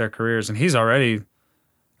to do with their careers. And he's already,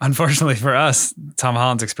 unfortunately for us, Tom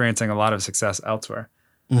Holland's experiencing a lot of success elsewhere,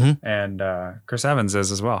 Mm-hmm. and Chris Evans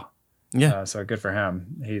is as well. Yeah. So good for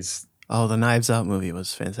him. Oh, the Knives Out movie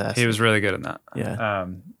was fantastic. He was really good in that. Yeah.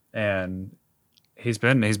 And he's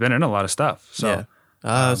been in a lot of stuff. So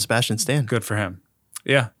yeah. Sebastian Stan. good for him.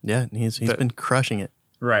 Yeah. Yeah. He's been crushing it.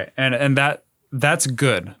 Right. And that's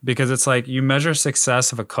good, because it's like you measure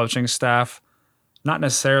success of a coaching staff not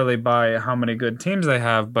necessarily by how many good teams they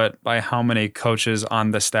have, but by how many coaches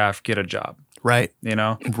on the staff get a job. Right.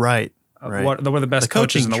 One Right. of the best The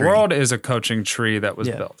coaches in coaching the tree. world is a coaching tree that was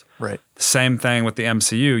Yeah. built. Right. Same thing with the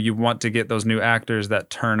MCU. You want to get those new actors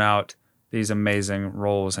that turn out these amazing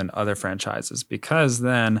roles in other franchises, because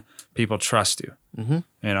then people trust you.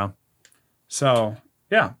 Mm-hmm. So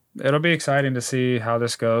yeah, it'll be exciting to see how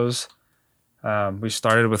this goes. We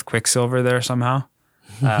started with Quicksilver there somehow.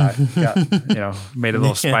 got, made a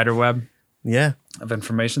little spider web Yeah. of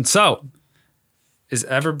information. So, is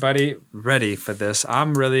everybody ready for this?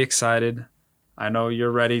 I'm really excited. I know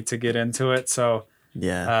you're ready to get into it. So,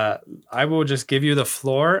 Yeah. I will just give you the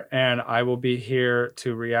floor, and I will be here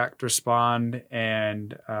to react, respond,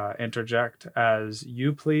 and interject as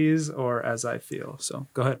you please or as I feel. So,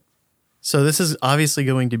 go ahead. So this is obviously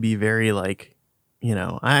going to be very like,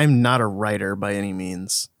 I'm not a writer by any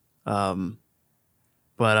means. But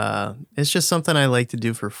it's just something I like to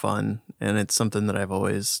do for fun. And it's something that I've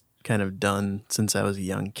always kind of done since I was a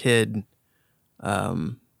young kid.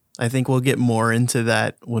 I think we'll get more into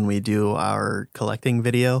that when we do our collecting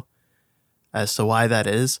video as to why that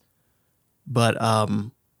is. But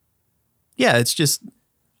yeah, it's just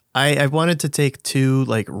I wanted to take two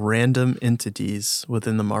like random entities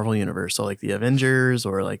within the Marvel universe. So like the Avengers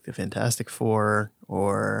or like the Fantastic Four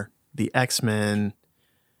or the X-Men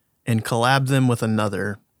and collab them with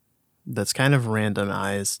another that's kind of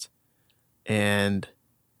randomized and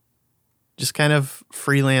just kind of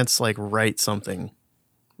freelance, like write something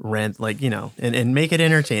and make it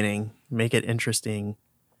entertaining, make it interesting.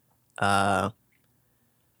 So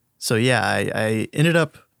yeah, I ended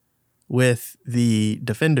up with the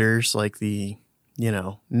Defenders, like the,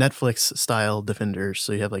 Netflix style Defenders.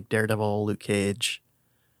 So you have like Daredevil, Luke Cage,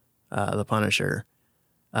 the Punisher,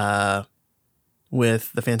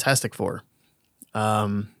 with the Fantastic Four.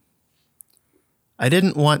 I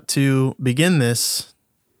didn't want to begin this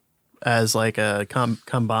as like a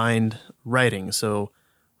combined writing. So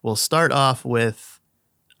we'll start off with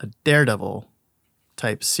a Daredevil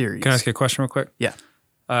type series. Can I ask you a question real quick? Yeah.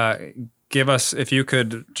 Give us, if you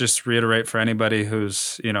could just reiterate for anybody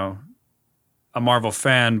who's, a Marvel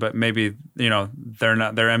fan, but maybe, they're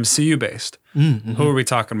MCU based. Mm-hmm. Who are we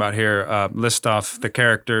talking about here? List off the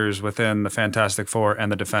characters within the Fantastic Four and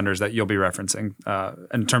the Defenders that you'll be referencing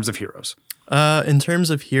in terms of heroes. In terms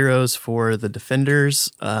of heroes for the Defenders,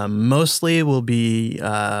 mostly will be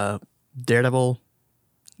Daredevil,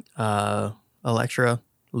 Elektra,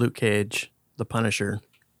 Luke Cage, the Punisher.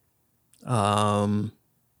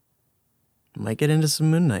 Might get into some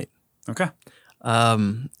Moon Knight. Okay.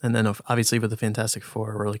 And then obviously with the Fantastic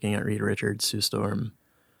Four, we're looking at Reed Richards, Sue Storm,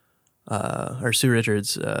 or Sue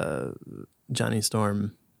Richards, Johnny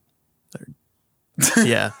Storm.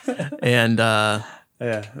 Yeah. And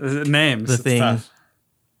names. The Thing. Tough.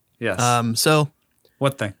 Yes. So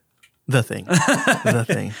what thing? The Thing. The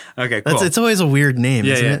Thing. Okay, cool. It's always a weird name,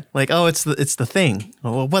 isn't yeah. it? Like, oh, it's the Thing.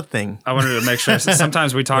 Well, what thing? I wanted to make sure.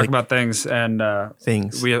 Sometimes we talk Like, about things and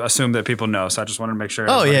things. we assume that people know. So I just wanted to make sure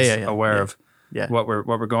Oh, yeah, everybody's yeah. aware Yeah. of Yeah. what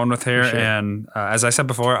we're going with here. For sure. And as I said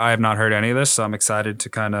before, I have not heard any of this, so I'm excited to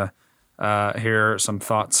kind of hear some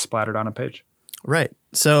thoughts splattered on a page. Right.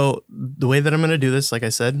 So the way that I'm going to do this, like I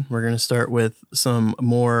said, we're going to start with some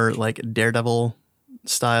more like Daredevil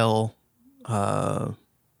style,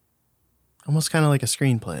 almost kind of like a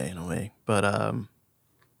screenplay in a way. But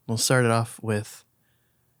we'll start it off with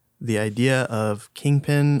the idea of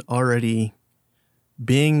Kingpin already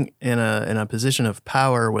being in a position of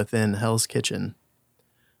power within Hell's Kitchen.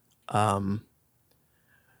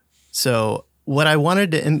 So what I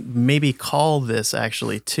wanted to maybe call this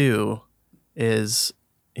actually too is,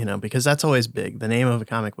 because that's always big. The name of a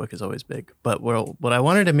comic book is always big. But what I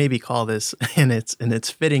wanted to maybe call this, and it's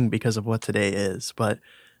fitting because of what today is, but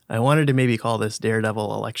I wanted to maybe call this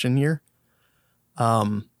Daredevil Election Year.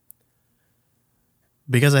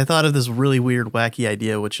 Because I thought of this really weird, wacky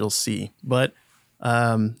idea, which you'll see. But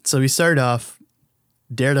so we start off,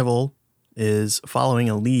 Daredevil is following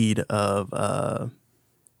a lead of,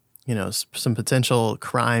 some potential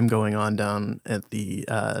crime going on down at the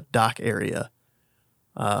dock area.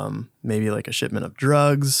 Maybe like a shipment of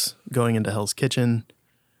drugs going into Hell's Kitchen,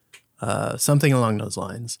 something along those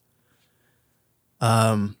lines.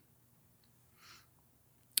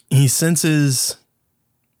 He senses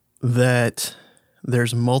that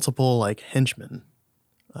there's multiple like henchmen,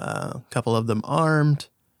 a couple of them armed.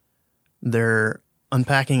 They're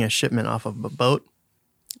unpacking a shipment off of a boat,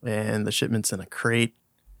 and the shipment's in a crate.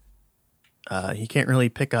 He can't really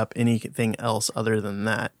pick up anything else other than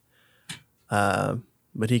that.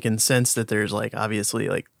 But he can sense that there's like obviously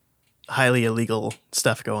like highly illegal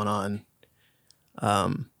stuff going on.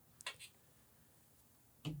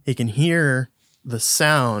 He can hear the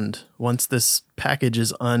sound once this package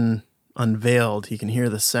is unveiled. He can hear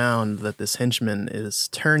the sound that this henchman is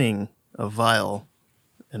turning a vial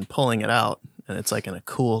and pulling it out, and it's like in a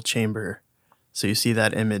cool chamber. So you see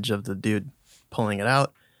that image of the dude pulling it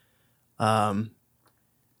out. And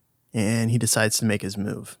he decides to make his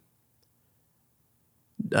move.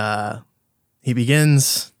 He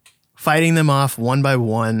begins fighting them off one by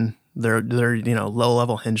one. They're low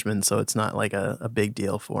level henchmen, so it's not like a big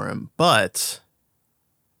deal for him. But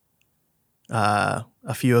a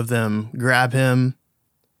few of them grab him.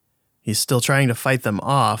 He's still trying to fight them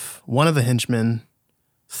off. One of the henchmen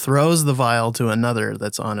throws the vial to another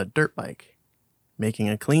that's on a dirt bike, making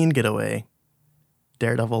a clean getaway.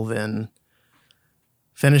 Daredevil then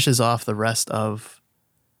finishes off the rest of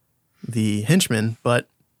the henchmen, but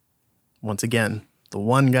once again, the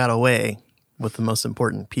one got away with the most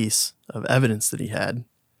important piece of evidence that he had.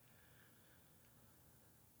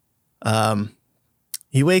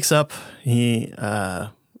 He wakes up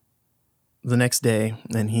the next day,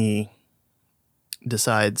 and he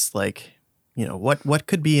decides, like, what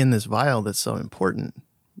could be in this vial that's so important?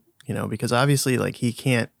 Because obviously, like, he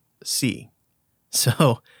can't see.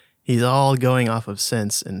 So he's all going off of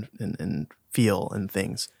sense and feel and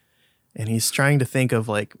things. And he's trying to think of,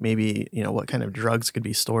 like, maybe, what kind of drugs could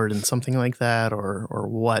be stored in something like that or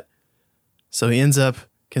what. So he ends up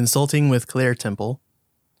consulting with Claire Temple,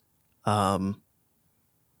 who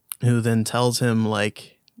then tells him,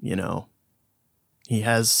 like, he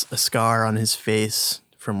has a scar on his face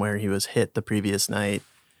from where he was hit the previous night.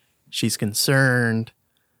 She's concerned,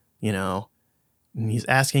 and he's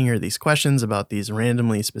asking her these questions about these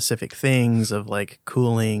randomly specific things of, like,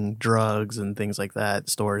 cooling drugs and things like that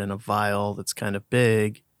stored in a vial that's kind of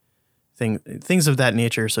big, things of that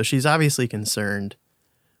nature. So she's obviously concerned,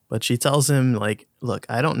 but she tells him, like, look,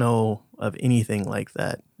 I don't know of anything like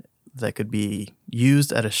that could be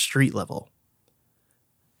used at a street level.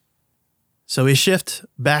 So we shift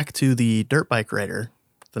back to the dirt bike rider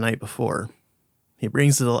the night before. He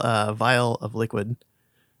brings the vial of liquid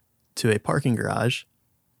to a parking garage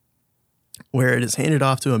where it is handed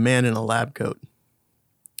off to a man in a lab coat.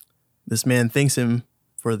 This man thanks him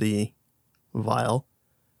for the vial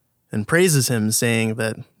and praises him, saying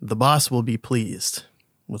that the boss will be pleased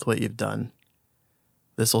with what you've done.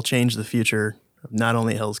 This will change the future of not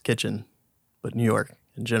only Hell's Kitchen, but New York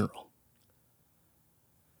in general.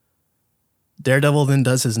 Daredevil then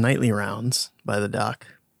does his nightly rounds by the dock,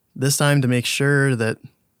 this time to make sure that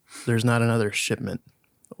there's not another shipment,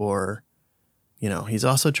 or, he's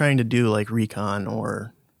also trying to do, like, recon,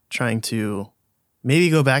 or trying to maybe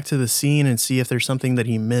go back to the scene and see if there's something that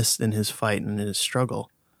he missed in his fight and in his struggle.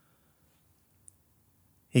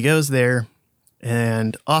 He goes there,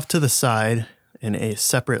 and off to the side in a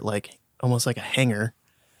separate, like, almost like a hangar,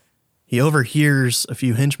 he overhears a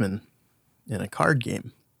few henchmen in a card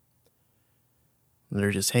game.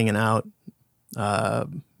 They're just hanging out,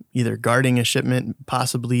 either guarding a shipment,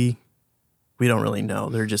 possibly. We don't really know.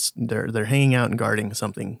 They're hanging out and guarding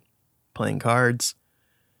something, playing cards.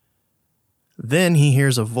 Then he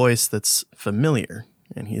hears a voice that's familiar,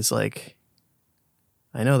 and he's like,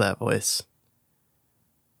 I know that voice.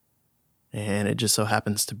 And it just so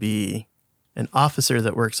happens to be an officer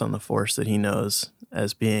that works on the force that he knows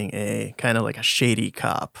as being a kind of like a shady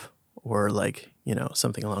cop, or, like,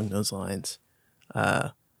 something along those lines.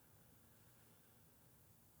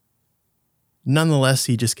 Nonetheless,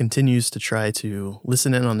 he just continues to try to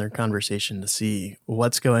listen in on their conversation to see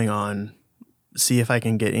what's going on, see if I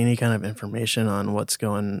can get any kind of information on what's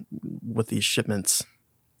going with these shipments.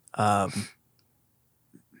 All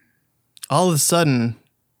of a sudden,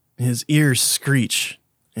 his ears screech,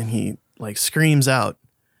 and he, like, screams out.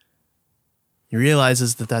 He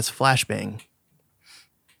realizes that that's flashbang.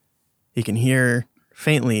 He can hear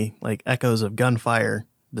faintly, like, echoes of gunfire,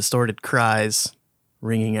 distorted cries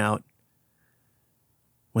ringing out.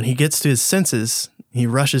 When he gets to his senses, he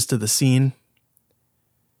rushes to the scene,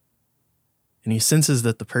 and he senses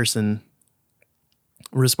that the person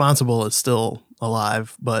responsible is still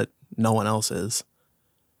alive, but no one else is.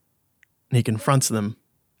 And he confronts them,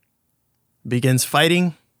 begins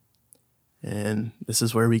fighting, and this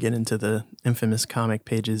is where we get into the infamous comic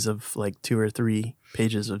pages of, like, 2 or 3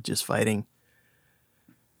 pages of just fighting.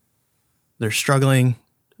 They're struggling.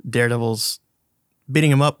 Daredevil's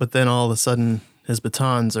beating him up, but then all of a sudden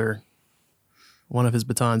one of his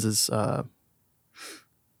batons is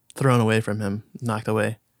thrown away from him, knocked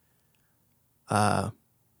away. The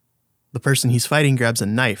person he's fighting grabs a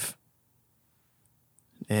knife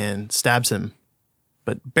and stabs him,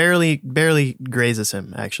 but barely grazes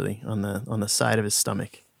him, actually, on the side of his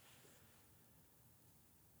stomach.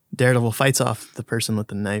 Daredevil fights off the person with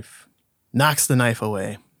the knife, knocks the knife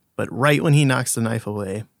away, but right when he knocks the knife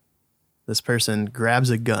away, this person grabs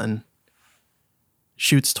a gun,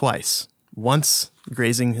 shoots twice, once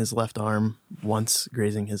grazing his left arm, once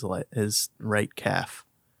grazing his right calf.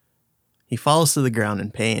 He falls to the ground in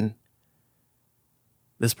pain.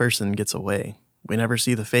 This person gets away. We never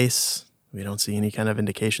see the face We don't see any kind of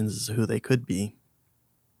indications as to who they could be.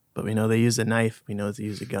 But we know they used a knife. We know they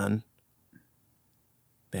used a gun.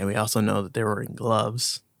 And we also know that they were wearing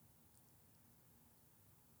gloves.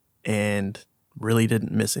 And really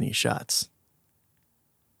didn't miss any shots.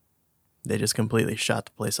 They just completely shot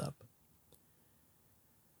the place up.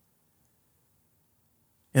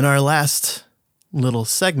 In our last little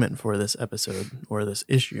segment for this episode, or this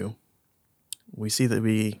issue, we see that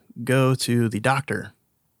we go to the doctor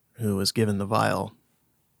who was given the vial.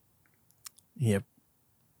 He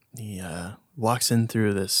walks in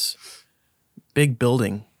through this big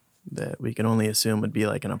building that we can only assume would be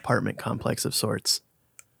like an apartment complex of sorts.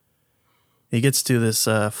 He gets to this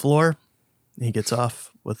floor. He gets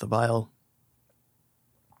off with the vial.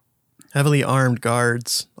 Heavily armed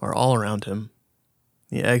guards are all around him.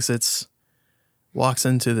 He exits, walks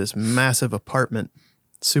into this massive apartment,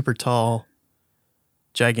 super tall,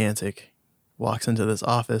 gigantic, walks into this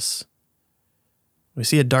office. We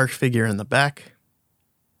see a dark figure in the back,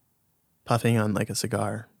 puffing on like a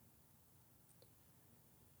cigar.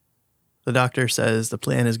 The doctor says the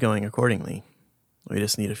plan is going accordingly. We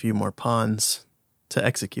just need a few more pawns to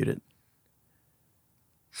execute it.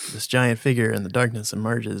 This giant figure in the darkness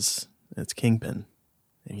emerges. It's Kingpin.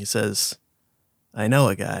 And he says, "I know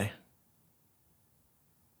a guy."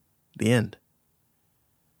 The end.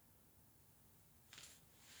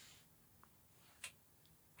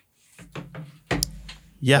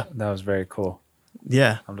 Yeah. That was very cool.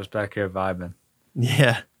 Yeah. I'm just back here vibing.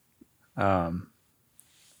 Yeah. That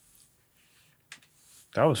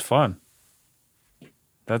was fun.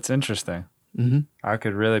 That's interesting. Mm-hmm. I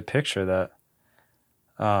could really picture that.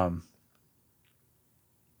 Wow,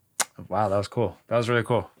 that was cool. That was really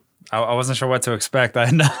cool. I wasn't sure what to expect. I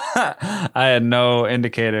had no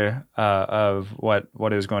indicator of what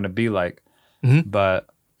it was going to be like. Mm-hmm. But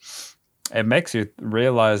it makes you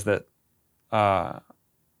realize that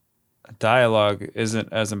dialogue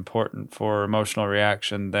isn't as important for emotional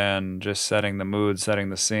reaction than just setting the mood, setting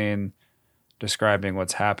the scene, describing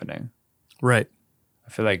what's happening. Right. I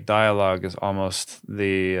feel like dialogue is almost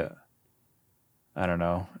the, I don't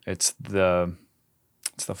know, it's the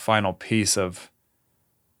final piece of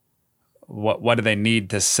what do they need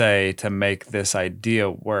to say to make this idea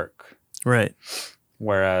work. Right.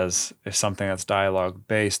 Whereas if something that's dialogue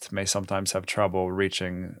based may sometimes have trouble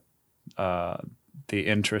reaching the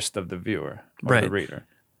interest of the viewer or Right. the reader.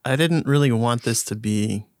 I didn't really want this to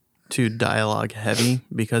be too dialogue heavy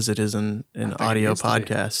because it is an audio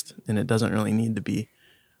podcast and it doesn't really need to be.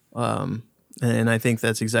 And I think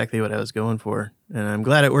that's exactly what I was going for. And I'm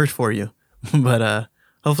glad it worked for you. But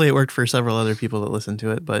hopefully it worked for several other people that listened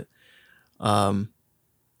to it. But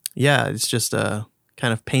yeah, it's just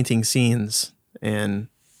kind of painting scenes and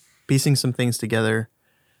piecing some things together.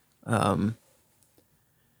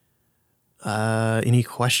 Any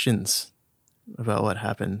questions about what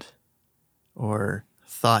happened or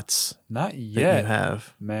thoughts Not that yet, you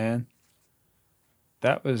have? man.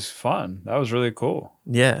 That was fun. That was really cool.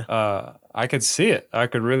 Yeah. I could see it. I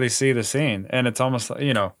could really see the scene. And it's almost like,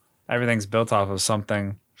 everything's built off of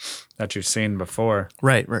something that you've seen before.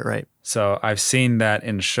 Right. So I've seen that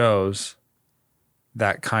in shows,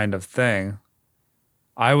 that kind of thing.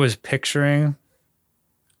 I was picturing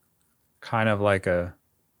kind of like a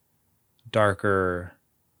darker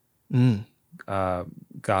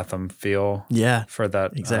Gotham feel. Yeah. For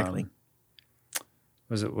that. Exactly.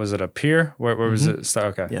 Was it a pier? Where was it?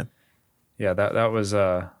 Okay. Yeah. Yeah, that was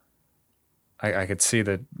I could see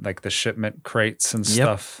the shipment crates and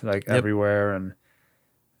stuff everywhere,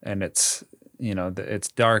 and it's it's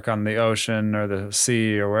dark on the ocean or the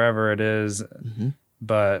sea or wherever it is,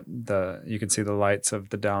 but you can see the lights of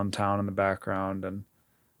the downtown in the background and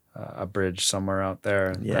a bridge somewhere out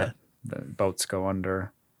there. Yeah, the boats go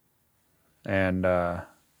under, and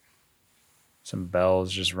some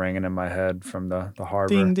bells just ringing in my head from the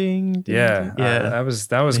harbor. Ding ding. Ding Yeah, ding. Yeah. that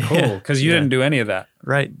was cool because you didn't do any of that,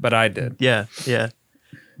 right? but I did. Yeah.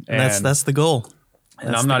 And that's the goal.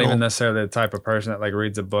 And I'm not even necessarily the type of person that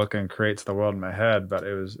reads a book and creates the world in my head, but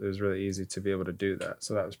it was really easy to be able to do that.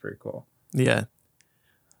 So that was pretty cool. Yeah.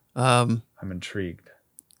 I'm intrigued.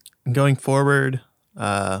 Going forward,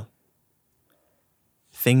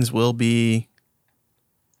 things will be.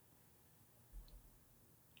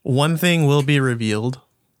 One thing will be revealed,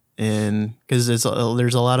 and because there's a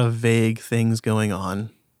lot of vague things going on.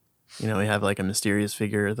 We have a mysterious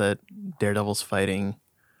figure that Daredevil's fighting.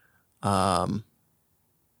 Who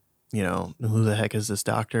the heck is this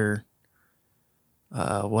doctor?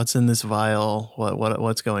 What's in this vial?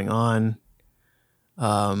 What's going on?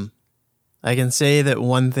 I can say that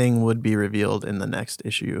one thing would be revealed in the next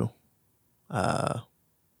issue.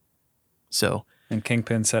 So, And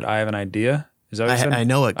Kingpin said, "I have an idea." Is that what he said? I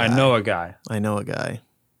know a guy. I know a guy. I know a guy.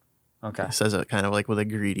 Okay. He says it kind of like with a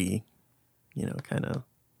greedy, kind of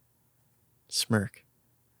smirk.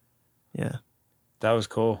 Yeah. That was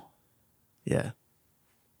cool. Yeah.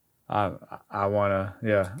 I want to,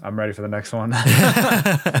 yeah, I'm ready for the next one.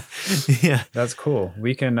 Yeah. That's cool.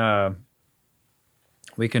 We can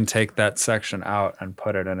take that section out and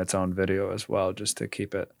put it in its own video as well, just to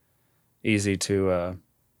keep it easy to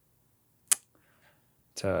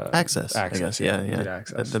access. I guess. Yeah.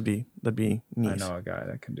 Access. That'd be neat. I know a guy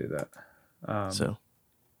that can do that. So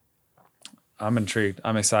I'm intrigued.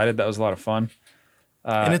 I'm excited. That was a lot of fun.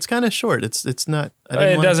 And it's kind of short. It's not.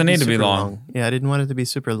 It doesn't need to be long. Yeah, I didn't want it to be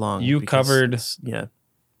super long. You covered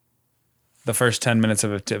the first 10 minutes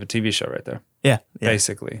of a TV show right there. Yeah.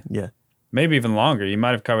 Basically. Yeah. Maybe even longer. You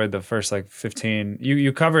might have covered the first like 15.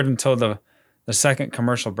 You covered until the second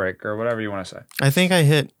commercial break or whatever you want to say. I think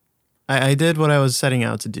I did what I was setting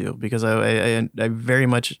out to do, because I very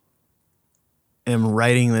much am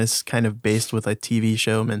writing this kind of based with a TV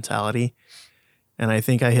show mentality. And I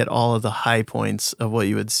think I hit all of the high points of what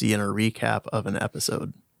you would see in a recap of an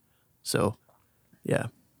episode. So, yeah.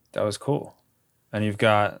 That was cool. And you've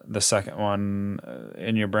got the second one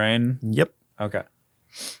in your brain? Yep. Okay.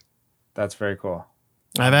 That's very cool.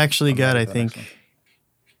 I've actually got, I think,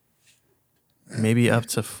 maybe up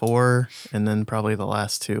to 4, and then probably the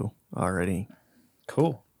last 2 already.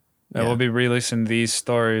 Cool. And Yeah. we'll be releasing these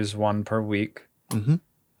stories 1 per week. Mm-hmm.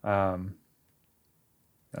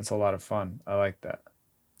 That's a lot of fun. I like that.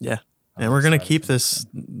 Yeah. And we're going to keep this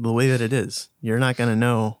the way that it is. You're not going to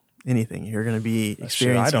know anything. You're going to be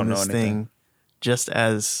experiencing this thing just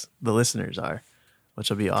as the listeners are, which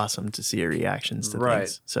will be awesome to see your reactions to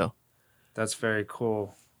things. So that's very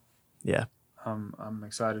cool. Yeah. I'm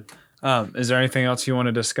excited. Is there anything else you want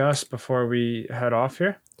to discuss before we head off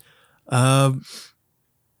here? Not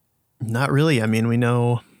really. I mean, we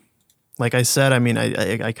know, like I said, I mean,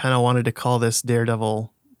 I kind of wanted to call this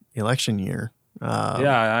Daredevil election year.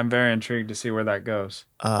 Yeah, I'm very intrigued to see where that goes.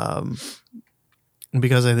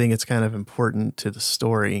 Because I think it's kind of important to the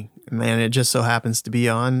story. And it just so happens to be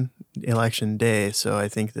on election day. So I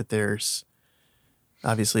think that there's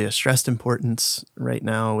obviously a stressed importance right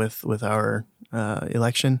now with our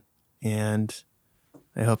election. And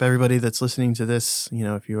I hope everybody that's listening to this,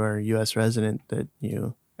 if you are a U.S. resident, that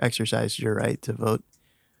you exercise your right to vote.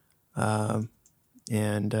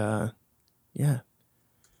 Yeah,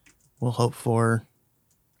 we'll hope for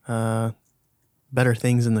better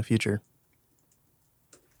things in the future.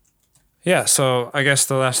 Yeah, so I guess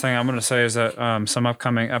the last thing I'm going to say is that some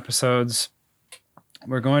upcoming episodes,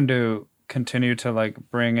 we're going to continue to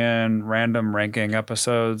bring in random ranking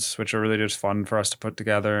episodes, which are really just fun for us to put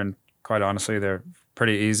together. And quite honestly, they're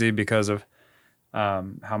pretty easy because of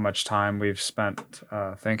how much time we've spent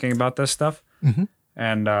thinking about this stuff. Mm-hmm.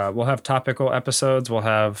 And we'll have topical episodes. We'll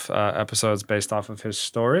have episodes based off of his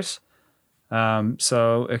stories.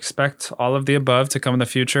 So expect all of the above to come in the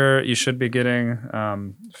future. You should be getting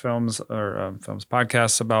films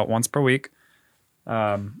podcasts about once per week.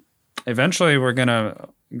 Eventually, we're going to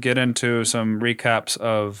get into some recaps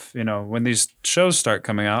of, when these shows start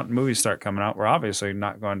coming out, movies start coming out. We're obviously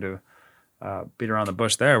not going to beat around the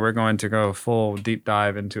bush there. We're going to go full deep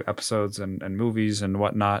dive into episodes and movies and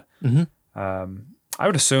whatnot. Mm-hmm. I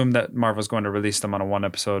would assume that Marvel's going to release them on a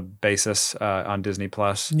 1-episode basis on Disney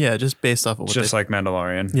Plus. Yeah, just based off of what like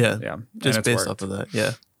Mandalorian. Yeah. Just based off of that.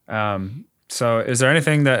 Yeah. So is there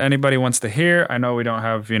anything that anybody wants to hear? I know we don't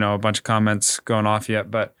have, a bunch of comments going off yet,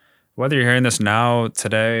 but whether you're hearing this now,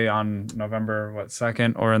 today on November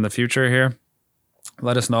 2nd, or in the future here,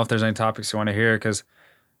 let us know if there's any topics you want to hear, because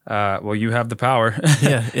you have the power.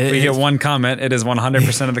 Yeah, we get one comment. It is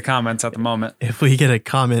 100% of the comments at the moment. If we get a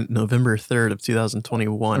comment November 3rd of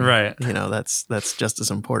 2021, right? That's just as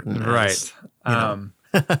important. Right.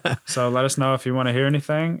 So let us know if you want to hear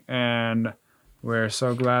anything, and we're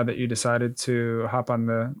so glad that you decided to hop on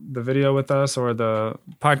the video with us or the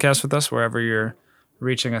podcast with us, wherever you're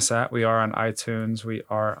reaching us at. We are on iTunes. We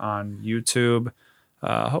are on YouTube.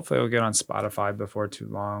 Hopefully we'll get on Spotify before too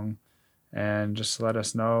long. And just let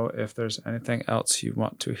us know if there's anything else you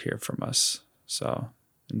want to hear from us. So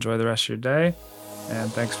enjoy the rest of your day, and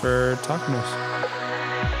thanks for talking to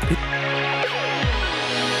us.